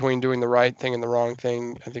struggle between doing the right thing and the wrong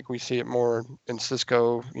thing. I think we see it more in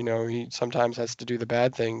Sisko. He sometimes has to do the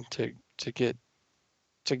bad thing to get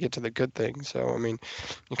to the good thing. So I mean,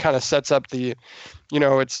 it kind of sets up the,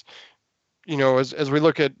 it's, as we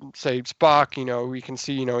look at, say, Spock, we can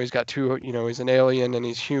see, he's got two, he's an alien and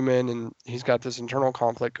he's human and he's got this internal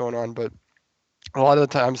conflict going on. But a lot of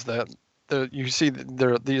the times you see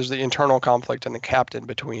there's the internal conflict in the captain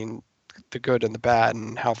between the good and the bad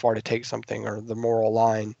and how far to take something, or the moral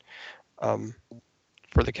line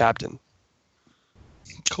for the captain.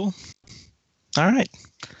 Cool. All right.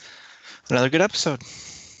 Another good episode.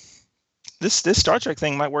 This Star Trek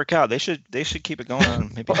thing might work out. They should keep it going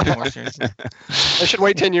on. Maybe more series. They should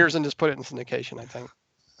wait 10 years and just put it in syndication, I think.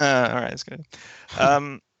 All right, that's good.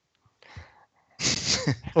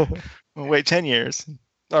 We'll wait 10 years.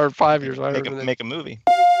 Or 5 years. Make a movie.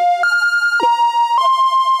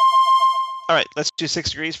 All right, let's do 6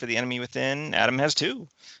 degrees for The Enemy Within. Adam has 2.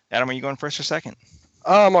 Adam, are you going first or second?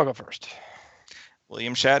 I'll go first.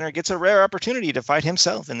 William Shatner gets a rare opportunity to fight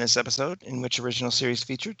himself in this episode. In which original series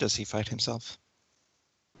feature does he fight himself?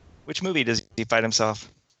 Which movie does he fight himself?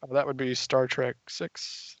 That would be Star Trek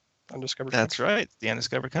 6. Undiscovered That's country. right, the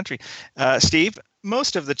undiscovered country. Steve,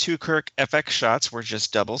 most of the two Kirk FX shots were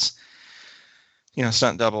just doubles.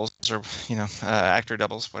 Stunt doubles or actor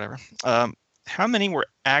doubles, whatever. How many were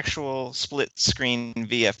actual split screen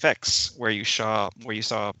VFX where you saw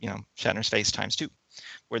Shatner's face times 2?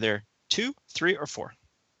 Were there 2, 3, or 4?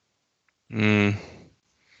 I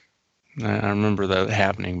remember that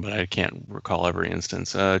happening, but I can't recall every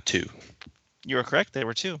instance. 2. You were correct. There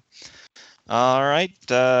were 2. All right,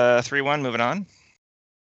 3-1. Moving on.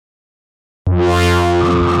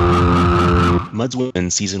 Mud's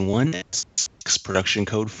Women, Season 1, Production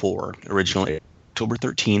Code 4, original October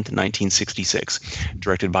 13th, 1966.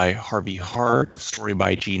 Directed by Harvey Hart, story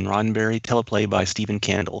by Gene Roddenberry, teleplay by Stephen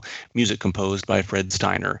Candle, music composed by Fred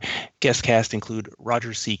Steiner. Guest cast include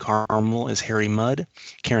Roger C. Carmel as Harry Mudd,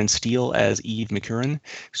 Karen Steele as Eve McCurran,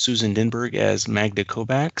 Susan Denberg as Magda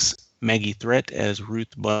Kovacs, Maggie Threat as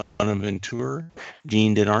Ruth Bonaventure,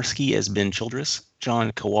 Gene Dinarski as Ben Childress,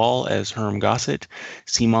 John Kowal as Herm Gossett,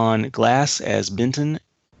 Simon Glass as Benton,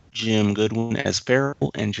 Jim Goodwin as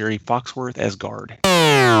Farrell, and Jerry Foxworth as Guard.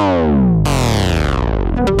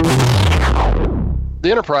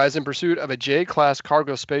 The Enterprise, in pursuit of a J-class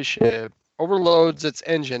cargo spaceship, overloads its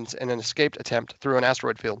engines in an escape attempt through an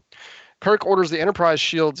asteroid field. Kirk orders the Enterprise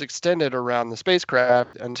shields extended around the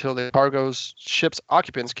spacecraft until the cargo's ship's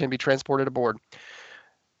occupants can be transported aboard.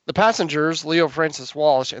 The passengers, Leo Francis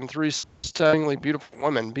Walsh and 3 stunningly beautiful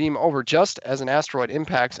women, beam over just as an asteroid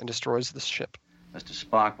impacts and destroys the ship. Mr.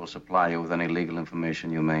 Spock will supply you with any legal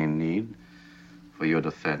information you may need for your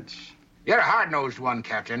defense. You're a hard-nosed one,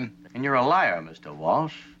 Captain. And you're a liar, Mr.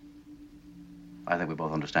 Walsh. I think we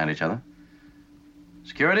both understand each other.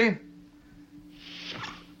 Security?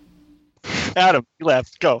 Adam, you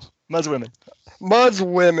left. Go. Mud's Women. Mud's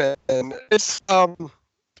Women. It's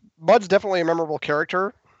Mud's definitely a memorable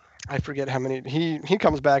character. I forget how many. He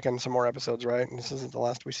comes back in some more episodes, right? And this isn't the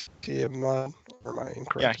last we see of Mud. Or am I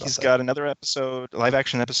incorrect? Yeah, he's got another episode, live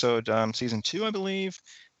action episode, season 2, I believe.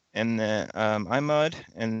 And then I'm Mud,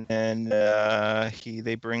 and then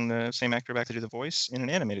they bring the same actor back to do the voice in an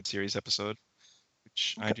animated series episode,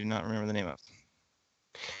 which I do not remember the name of.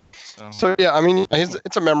 So yeah, I mean,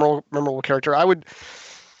 it's a memorable character. I would,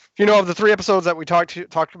 of the 3 episodes that we talked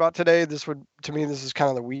about today, this is kind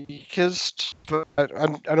of the weakest, but I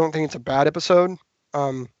don't think it's a bad episode.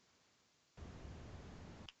 I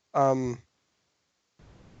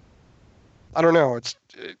don't know.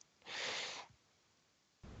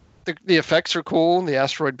 The effects are cool. The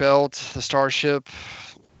asteroid belt, the starship,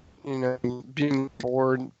 being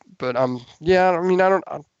bored. But yeah. I mean, I don't.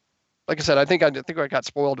 Like I said, I think I got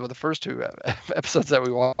spoiled with the first 2 episodes that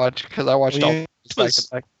we watched because I watched all back to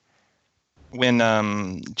back. When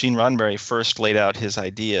Gene Roddenberry first laid out his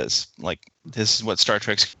ideas, like this is what Star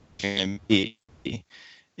Trek's going to be,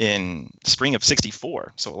 in spring of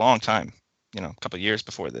 '64, so a long time. A couple of years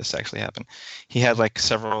before this actually happened, he had like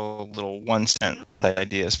several little 1-cent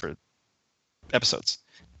ideas for episodes,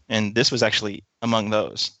 and this was actually among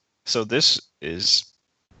those. So this is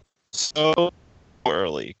so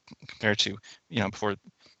early compared to before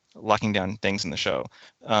locking down things in the show.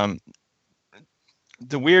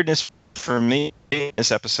 The weirdness for me in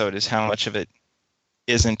this episode is how much of it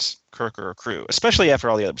isn't Kirk or crew, especially after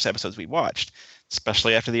all the other episodes we watched,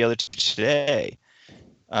 especially after the other 2 today.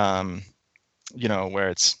 Where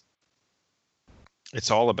it's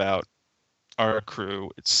all about our crew.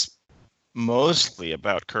 It's mostly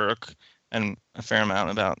about Kirk and a fair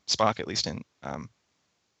amount about Spock, at least in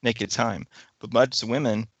Naked Time. But Mud's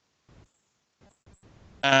Women,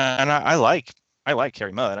 and I like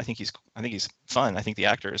Harry Mudd. I think he's fun. I think the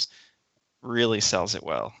actors really sells it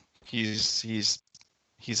well. He's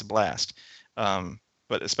a blast.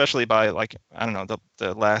 But especially by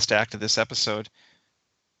the last act of this episode,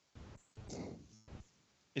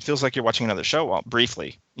 it feels like you're watching another show. Well,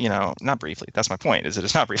 briefly, not briefly. That's my point.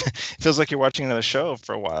 It's not brief. It feels like you're watching another show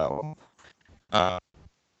for a while.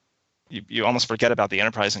 You almost forget about the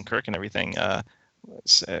Enterprise and Kirk and everything.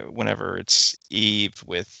 Whenever it's Eve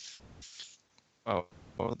with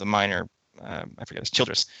the minor, I forget, it's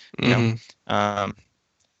Childress.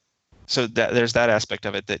 So there's that aspect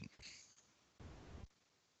of it that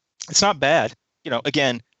it's not bad.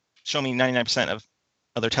 Again, show me 99% of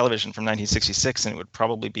other television from 1966, and it would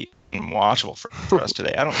probably be unwatchable for us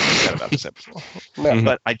today. I don't think that about this episode,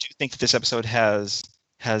 but I do think that this episode has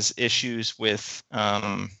issues with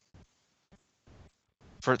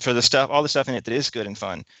for the stuff, all the stuff in it that is good and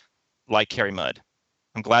fun, like Harry Mudd.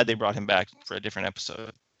 I'm glad they brought him back for a different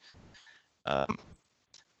episode.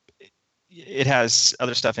 It has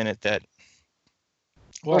other stuff in it that,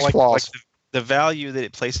 like the value that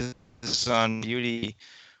it places on beauty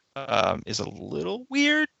is a little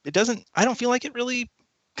weird. I don't feel like it really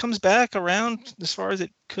comes back around as far as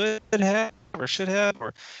it could have or should have,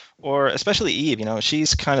 or especially Eve. You know,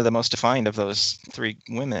 she's kind of the most defined of those three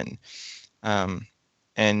women. And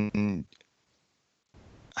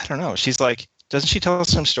I don't know. She's like, doesn't she tell us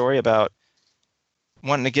some story about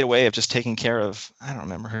wanting to get away of just taking care of, I don't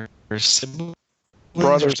remember, her siblings?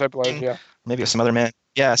 Brothers, I believe, yeah. Maybe some other men.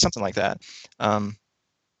 Yeah, something like that.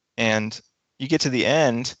 And you get to the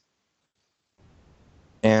end,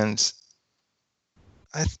 and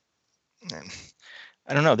I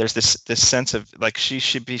don't know. There's this sense of like she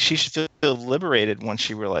should feel liberated once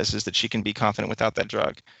she realizes that she can be confident without that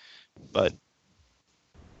drug, but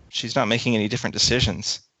she's not making any different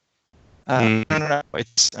decisions. I don't know.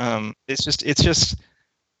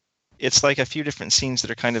 It's like a few different scenes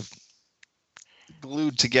that are kind of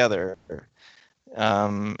glued together,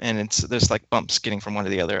 and there's like bumps getting from one to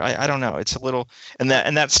the other. I don't know. It's a little, and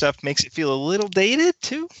that stuff makes it feel a little dated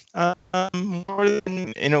too,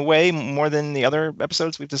 in a way more than the other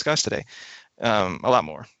episodes we've discussed today. A lot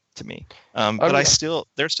more to me. But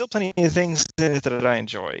there's still plenty of things in it that I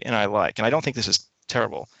enjoy and I like, and I don't think this is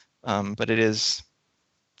terrible. But it is.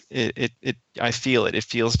 I feel it. It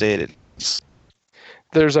feels dated.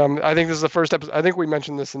 There's I think this is the first episode. I think we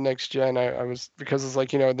mentioned this in Next Gen. I was, because it's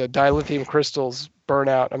like, you know, the dilithium crystals burn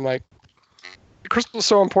out. I'm like, the crystal's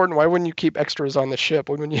so important. Why wouldn't you keep extras on the ship?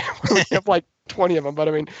 When you have like 20 of them? But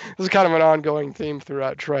I mean, this is kind of an ongoing theme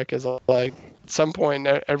throughout Trek. Is like at some point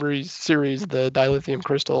in every series, the dilithium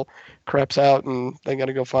crystal craps out, and they got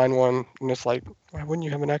to go find one. And it's like, why wouldn't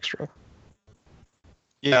you have an extra?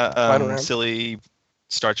 Yeah, silly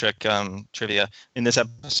Star Trek trivia. In this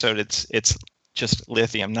episode, it's just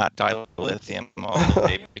lithium, not dilithium.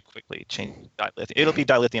 They quickly change dilithium. It'll be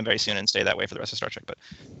dilithium very soon and stay that way for the rest of Star Trek. But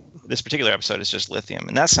this particular episode is just lithium,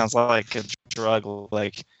 and that sounds like a drug.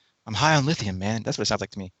 Like, I'm high on lithium, man. That's what it sounds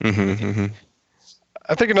like to me.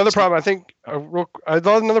 I think another problem.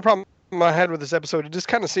 Another problem I had with this episode. It just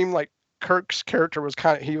kind of seemed like Kirk's character was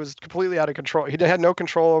he was completely out of control. He had no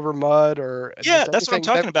control over Mudd or. Yeah, that's what I'm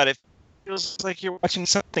talking about. It feels like you're watching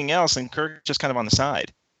something else, and Kirk's just kind of on the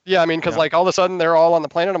side. Yeah, I mean, because like all of a sudden they're all on the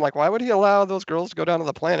planet. I'm like, why would he allow those girls to go down to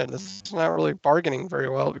the planet? This is not really bargaining very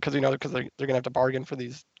well, because because they're gonna have to bargain for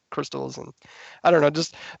these crystals, and I don't know.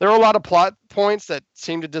 Just there are a lot of plot points that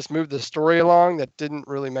seem to just move the story along that didn't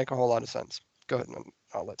really make a whole lot of sense. Go ahead, and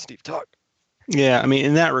I'll let Steve talk. Yeah, I mean,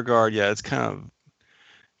 in that regard, yeah, it's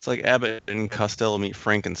like Abbott and Costello meet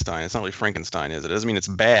Frankenstein. It's not really Frankenstein, is it? It doesn't mean it's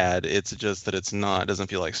bad. It's just that it's not. It doesn't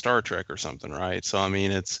feel like Star Trek or something, right? So I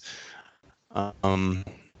mean, it's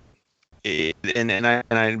and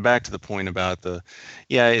I back to the point about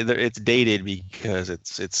it's dated because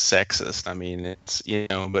it's sexist. I mean, it's, you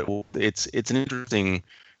know, but it's an interesting,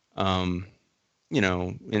 you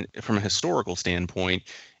know, from a historical standpoint,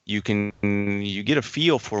 you get a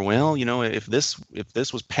feel for, well, you know, if this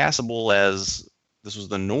was passable as this was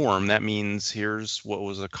the norm, that means here's what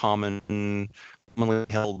was a commonly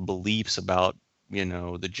held beliefs about, you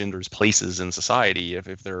know, the gender's places in society,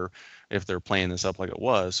 if they're playing this up like it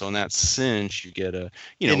was. So in that sense, you get a,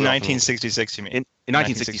 you know, in 1966, you mean? In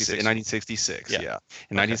 1966, yeah.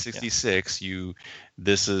 In 1966,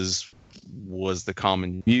 this was the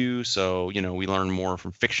common view. So, you know, we learn more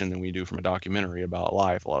from fiction than we do from a documentary about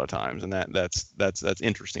life a lot of times, and that's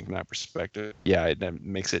interesting from that perspective. Yeah, it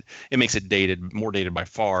makes it more dated by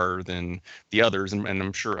far than the others, and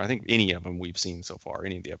I'm sure, I think any of them we've seen so far,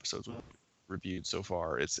 any of the episodes reviewed so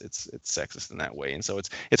far, it's sexist in that way, and so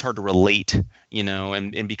it's hard to relate, you know,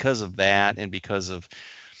 and because of that, and because of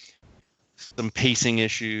some pacing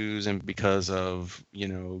issues, and because of, you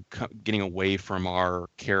know, getting away from our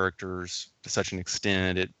characters to such an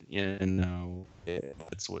extent,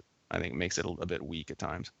 it's what I think makes it a bit weak at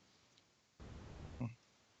times.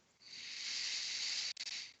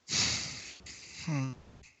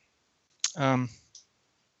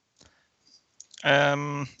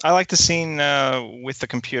 I like the scene with the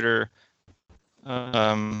computer.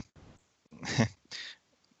 Good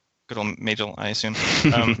old Majel, I assume.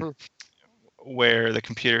 Where the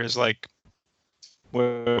computer is like,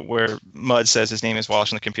 where Mudd says his name is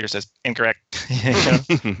Walsh and the computer says incorrect. You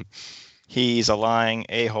know? He's a lying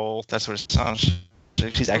a-hole. That's what it sounds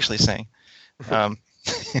like she's actually saying. But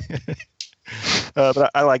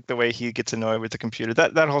I like the way he gets annoyed with the computer.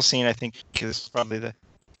 That whole scene, I think, is probably the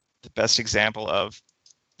best example of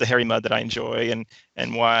the Harry Mudd that I enjoy,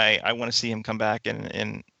 and why I want to see him come back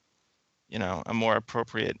in you know, a more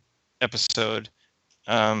appropriate episode.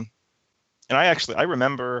 And I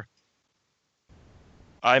remember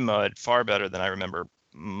iMudd far better than I remember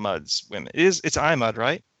Mudd's women. It's iMudd,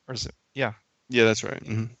 right? Or is it? Yeah. Yeah, that's right.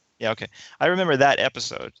 Mm-hmm. Yeah, okay. I remember that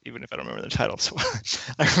episode, even if I don't remember the title. So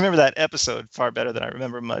I remember that episode far better than I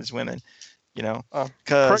remember Mudd's Women.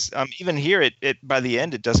 Because even here, it by the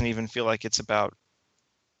end, it doesn't even feel like it's about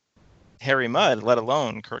Harry Mudd, let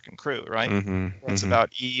alone Kirk and crew, right? It's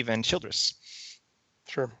about Eve and Childress.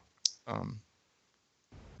 Sure.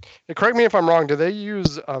 Correct me if I'm wrong. Do they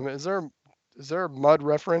use? Is there a Mudd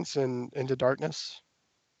reference in Into Darkness?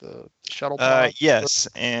 The shuttle pod? Yes,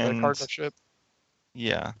 and the cargo ship.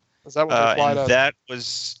 Yeah. Is that what they fly to? That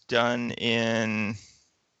was done in.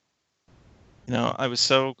 I was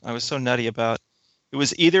so nutty about. It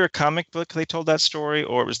was either a comic book they told that story,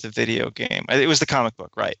 or it was the video game. It was the comic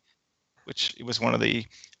book, right? Which it was one of the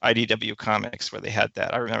IDW comics where they had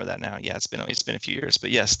that. I remember that now. Yeah, it's been a few years,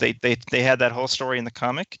 but yes, they had that whole story in the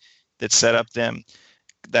comic that set up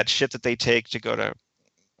that ship that they take to go to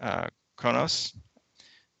Kronos.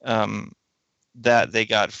 That they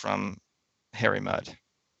got from Harry Mudd,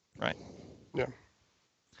 right? Yeah.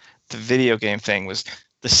 The video game thing was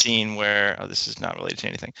the scene where this is not related to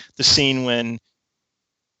anything. The scene when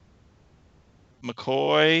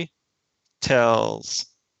McCoy tells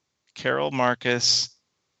Carol Marcus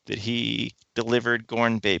that he delivered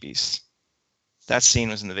Gorn babies. That scene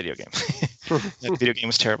was in the video game. That video game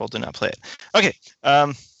was terrible. Do not play it. Okay.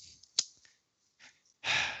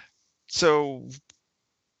 So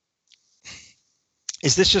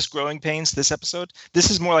is this just growing pains, this episode? This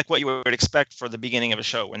is more like what you would expect for the beginning of a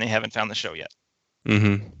show when they haven't found the show yet.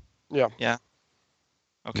 Mm-hmm. Yeah. Yeah.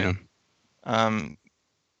 Okay. Yeah.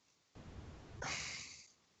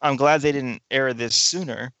 I'm glad they didn't air this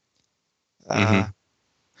sooner. The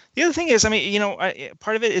other thing is,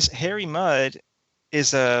 part of it is Harry Mudd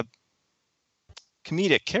is a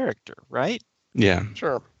comedic character, right? Yeah.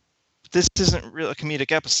 Sure. This isn't really a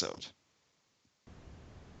comedic episode.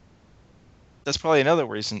 That's probably another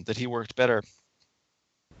reason that he worked better.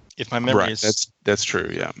 If my memory is that's true,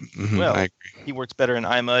 yeah. Mm-hmm. Well, I agree. He worked better in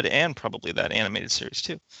iMud and probably that animated series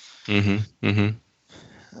too. Mm-hmm.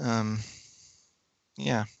 Mm-hmm.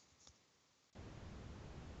 Yeah.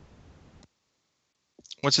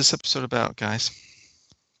 What's this episode about, guys?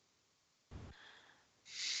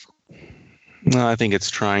 Well, I think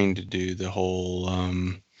it's trying to do the whole,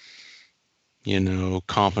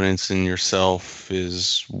 confidence in yourself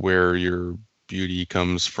is where your beauty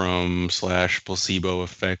comes from / placebo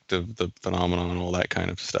effect of the phenomenon, all that kind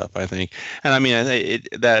of stuff, I think. And I mean,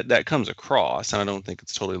 that comes across, and I don't think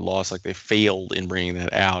it's totally lost, like they failed in bringing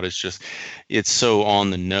that out. It's just, it's so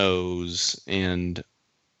on the nose, and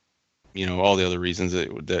all the other reasons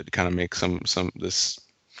that kind of make some this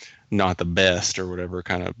not the best or whatever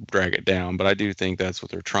kind of drag it down. But I do think that's what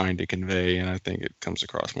they're trying to convey, and I think it comes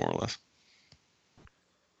across more or less.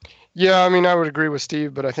 Yeah, I mean, I would agree with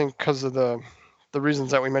Steve, but I think because of the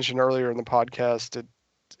reasons that we mentioned earlier in the podcast,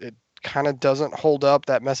 it kind of doesn't hold up.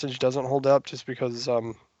 That message doesn't hold up just because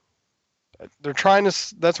they're trying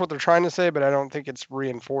to. That's what they're trying to say, but I don't think it's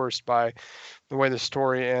reinforced by the way the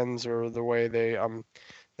story ends or the way they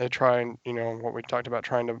try and what we talked about,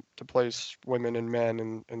 trying to place women and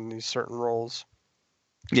men in these certain roles.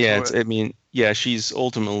 Yeah, she's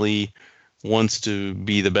ultimately wants to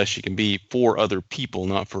be the best she can be for other people,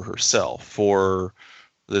 not for herself, for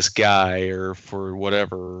this guy or for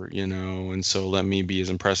whatever, and so let me be as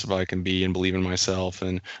impressive as I can be and believe in myself.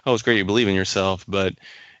 And it's great you believe in yourself, but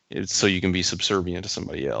it's so you can be subservient to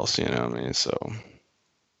somebody else, so.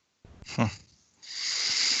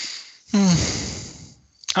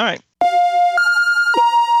 All right.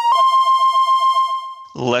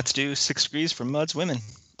 Let's do 6 degrees for Mudd's Women.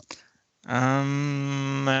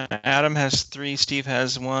 Adam has 3. Steve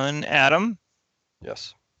has 1. Adam?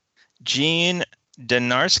 Yes. Gene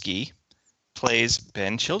Danarsky plays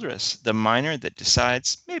Ben Childress, the miner that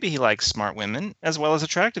decides maybe he likes smart women as well as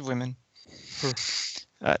attractive women.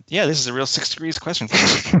 Yeah, this is a real 6 degrees question for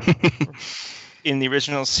you. In the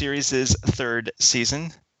original series' 3rd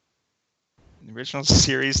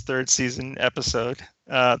season, episode,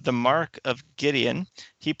 The Mark of Gideon,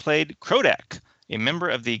 he played Krodak, a member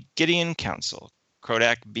of the Gideon Council.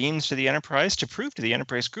 Krodak beams to the Enterprise to prove to the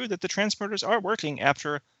Enterprise crew that the transporters are working,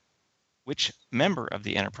 after which member of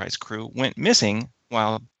the Enterprise crew went missing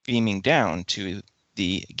while beaming down to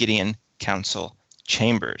the Gideon Council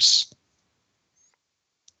chambers.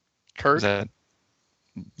 Kurt?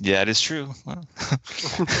 Yeah, it is true. Well.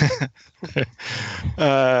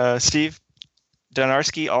 Steve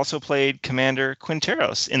Danarsky also played Commander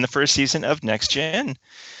Quinteros in the 1st season of Next Gen.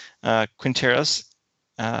 Quinteros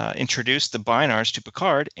introduced the Bynars to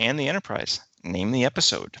Picard and the Enterprise. Name the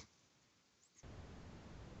episode.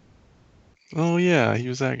 Oh yeah, he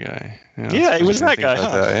was that guy. Yeah, he was that guy. Huh?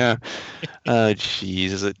 That,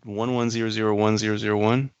 Geez, is it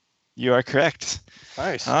 11001001? You are correct.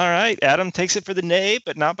 Nice. All right, Adam takes it for the nay,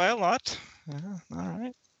 but not by a lot. All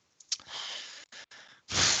right.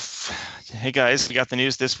 Hey guys, we got the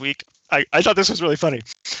news this week. I thought this was really funny.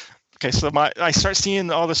 Okay, so I start seeing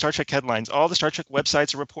all the Star Trek headlines. All the Star Trek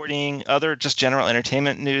websites are reporting, other just general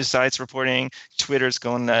entertainment news sites reporting, Twitter's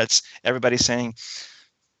going nuts. Everybody's saying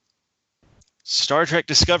Star Trek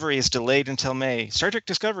Discovery is delayed until May. Star Trek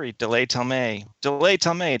Discovery delayed till May. Delayed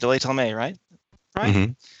till May. Delayed till May, right? Right?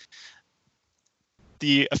 Mm-hmm.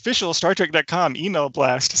 The official StarTrek.com email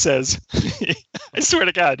blast says, I swear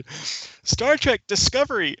to God, Star Trek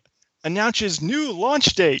Discovery announces new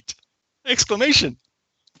launch date! Exclamation.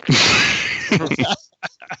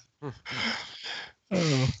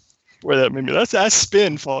 Where that made me. That's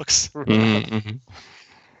spin, folks. Mm-hmm.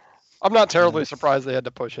 I'm not terribly surprised they had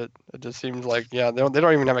to push it. It just seems like, they don't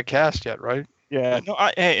even have a cast yet, right? Yeah. No.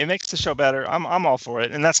 Hey, it makes the show better. I'm all for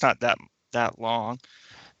it, and that's not that long.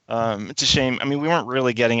 It's a shame. I mean, we weren't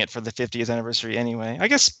really getting it for the 50th anniversary anyway. I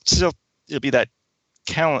guess still it'll be that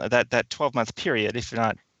 12-month period, if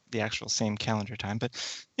not the actual same calendar time. But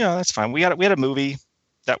that's fine. We had a movie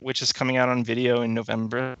which is coming out on video in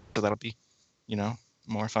November, so that'll be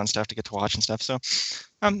more fun stuff to get to watch and stuff. So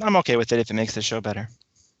I'm okay with it if it makes the show better.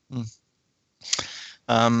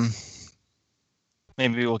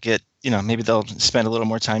 Maybe we'll get maybe they'll spend a little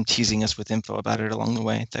more time teasing us with info about it along the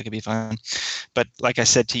way. That could be fun. But like I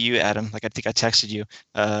said to you, Adam, like I think I texted you,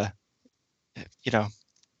 I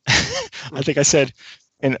think I said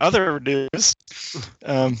in other news,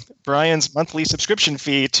 Brian's monthly subscription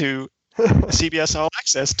fee to CBS All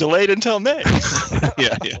Access delayed until May.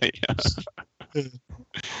 Yeah.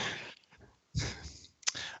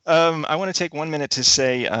 I want to take 1 minute to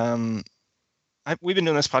say we've been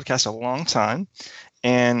doing this podcast a long time,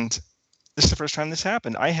 and this is the first time this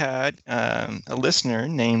happened. I had a listener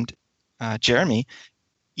named Jeremy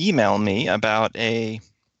email me about a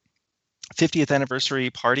 50th anniversary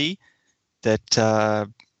party that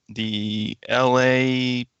the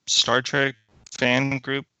LA Star Trek fan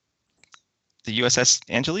group, the USS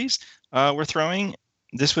Angeles, were throwing.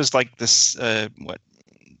 This was like this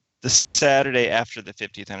the Saturday after the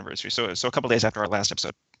 50th anniversary, so a couple days after our last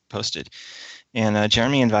episode posted, and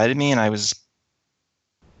Jeremy invited me, and I was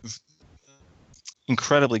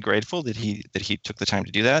incredibly grateful that he took the time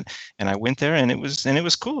to do that, and I went there, and it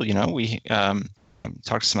was cool. We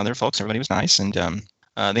talked to some other folks. Everybody was nice, and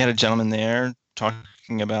they had a gentleman there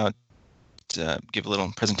talking about give a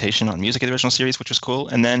little presentation on music of the original series, which was cool,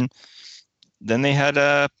 and then they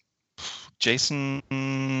had Jason.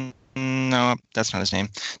 No, that's not his name.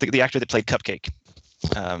 The actor that played Cupcake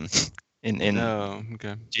in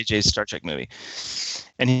JJ's Star Trek movie,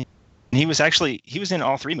 and he was in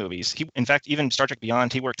all three movies. In fact, even Star Trek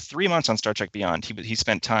Beyond, he worked 3 months on Star Trek Beyond. He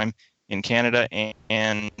spent time in Canada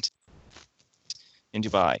and in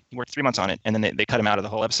Dubai. He worked 3 months on it, and then they cut him out of the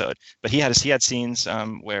whole episode. But he had scenes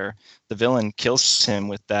where the kills him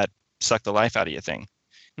with that suck the life out of you thing.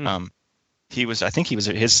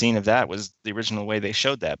 His scene of that was the original way they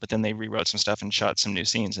showed that, but then they rewrote some stuff and shot some new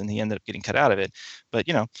scenes, and he ended up getting cut out of it. But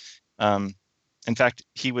in fact,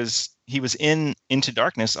 he was in Into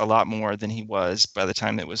Darkness a lot more than he was by the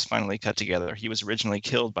time it was finally cut together. He was originally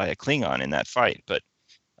killed by a Klingon in that fight, but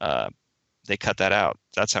they cut that out.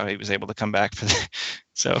 That's how he was able to come back for the.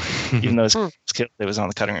 So even though he was killed, it was on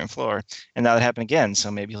the cutting room floor, and now that happened again.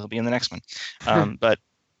 So maybe he'll be in the next one. But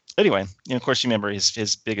anyway, of course, you remember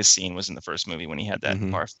his biggest scene was in the first movie when he had that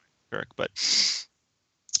bar fight with Kirk. But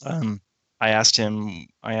I asked him.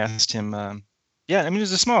 Yeah, I mean, it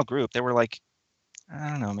was a small group. There were like, I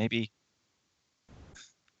don't know, maybe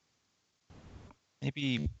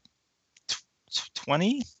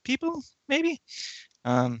 20 people, maybe.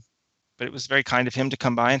 But it was very kind of him to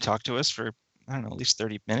come by and talk to us for, I don't know, at least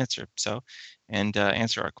 30 minutes or so, and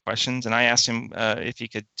answer our questions. And I asked him if he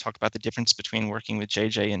could talk about the difference between working with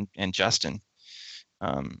JJ and Justin.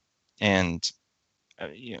 I'll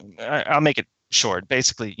make it short.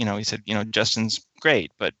 Basically, he said, Justin's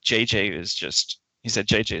great, but JJ is he said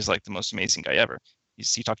JJ is like the most amazing guy ever.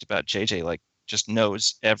 He talked about JJ like just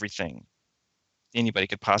knows everything anybody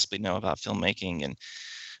could possibly know about filmmaking, and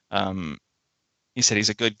he said he's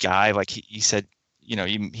a good guy. Like he said,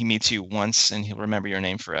 he meets you once and he'll remember your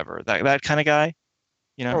name forever. That kind of guy,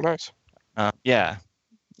 Oh, nice. Yeah.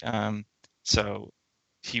 So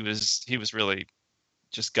he was really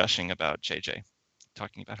just gushing about JJ,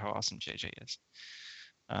 talking about how awesome JJ is.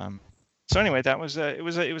 So anyway, that was it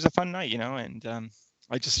was a fun night, and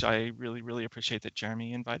I really, really appreciate that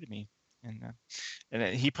Jeremy invited me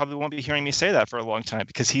And he probably won't be hearing me say that for a long time,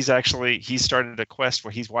 because he started a quest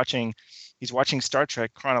where he's watching Star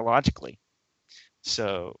Trek chronologically.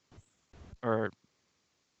 So, or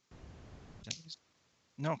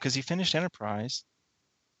no, because he finished Enterprise,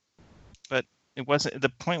 but it wasn't. The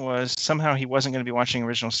point was somehow he wasn't going to be watching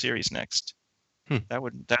original series next.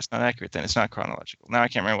 That's not accurate. Then it's not chronological. Now I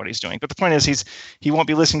can't remember what he's doing. But the point is he won't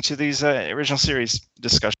be listening to these original series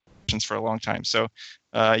discussions for a long time. So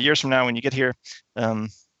years from now, when you get here,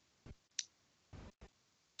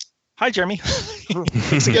 hi Jeremy.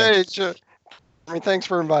 Hey, thanks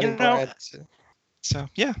for inviting me. So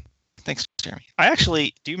yeah, thanks Jeremy.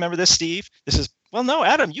 Do you remember this, Steve? No,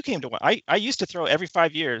 Adam, you came to one. I used to throw every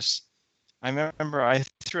 5 years. I remember I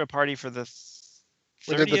threw a party for the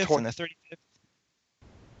 30th and the 35th.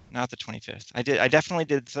 Not the 25th. I definitely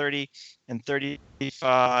did 30 and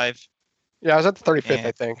 35. Yeah, I was at the 35th,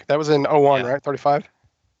 I think. That was in 01, right? 35?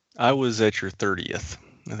 I was at your 30th,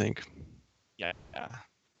 I think. Yeah.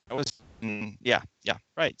 I was,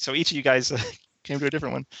 right. So each of you guys came to a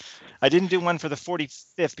different one. I didn't do one for the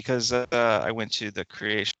 45th because I went to the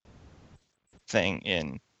creation thing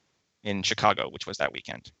in Chicago, which was that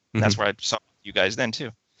weekend. Mm-hmm. That's where I saw you guys then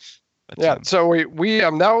too. But, so we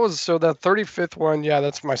that was so the 35th one. Yeah,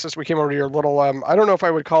 that's my sister. We came over to your little I don't know if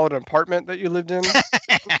I would call it an apartment that you lived in.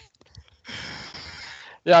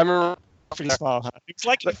 Yeah, I remember. Pretty small. Huh? It's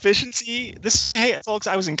like an efficiency. Hey folks,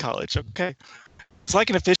 I was in college. Okay, it's like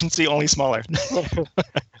an efficiency, only smaller. That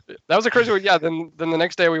was a crazy one. Yeah. Then the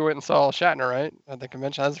next day we went and saw Shatner, right, at the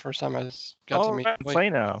convention. That's the first time I got to meet.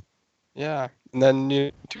 Plano. Yeah, and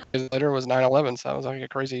then 2 days later was 9/11. So that was like a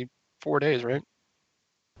crazy 4 days, right?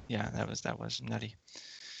 Yeah, that was nutty.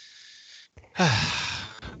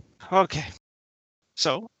 Okay.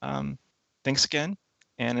 So, thanks again,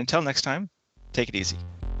 and until next time, take it easy.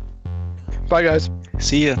 Bye, guys.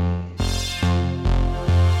 See ya.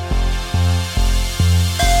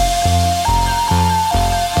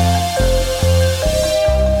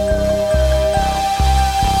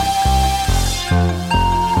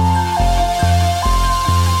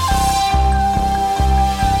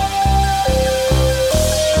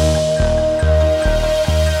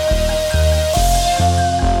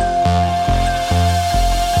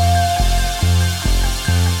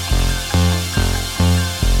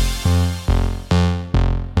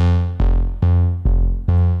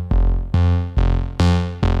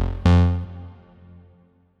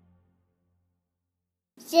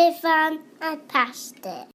 Stefan and Pastor.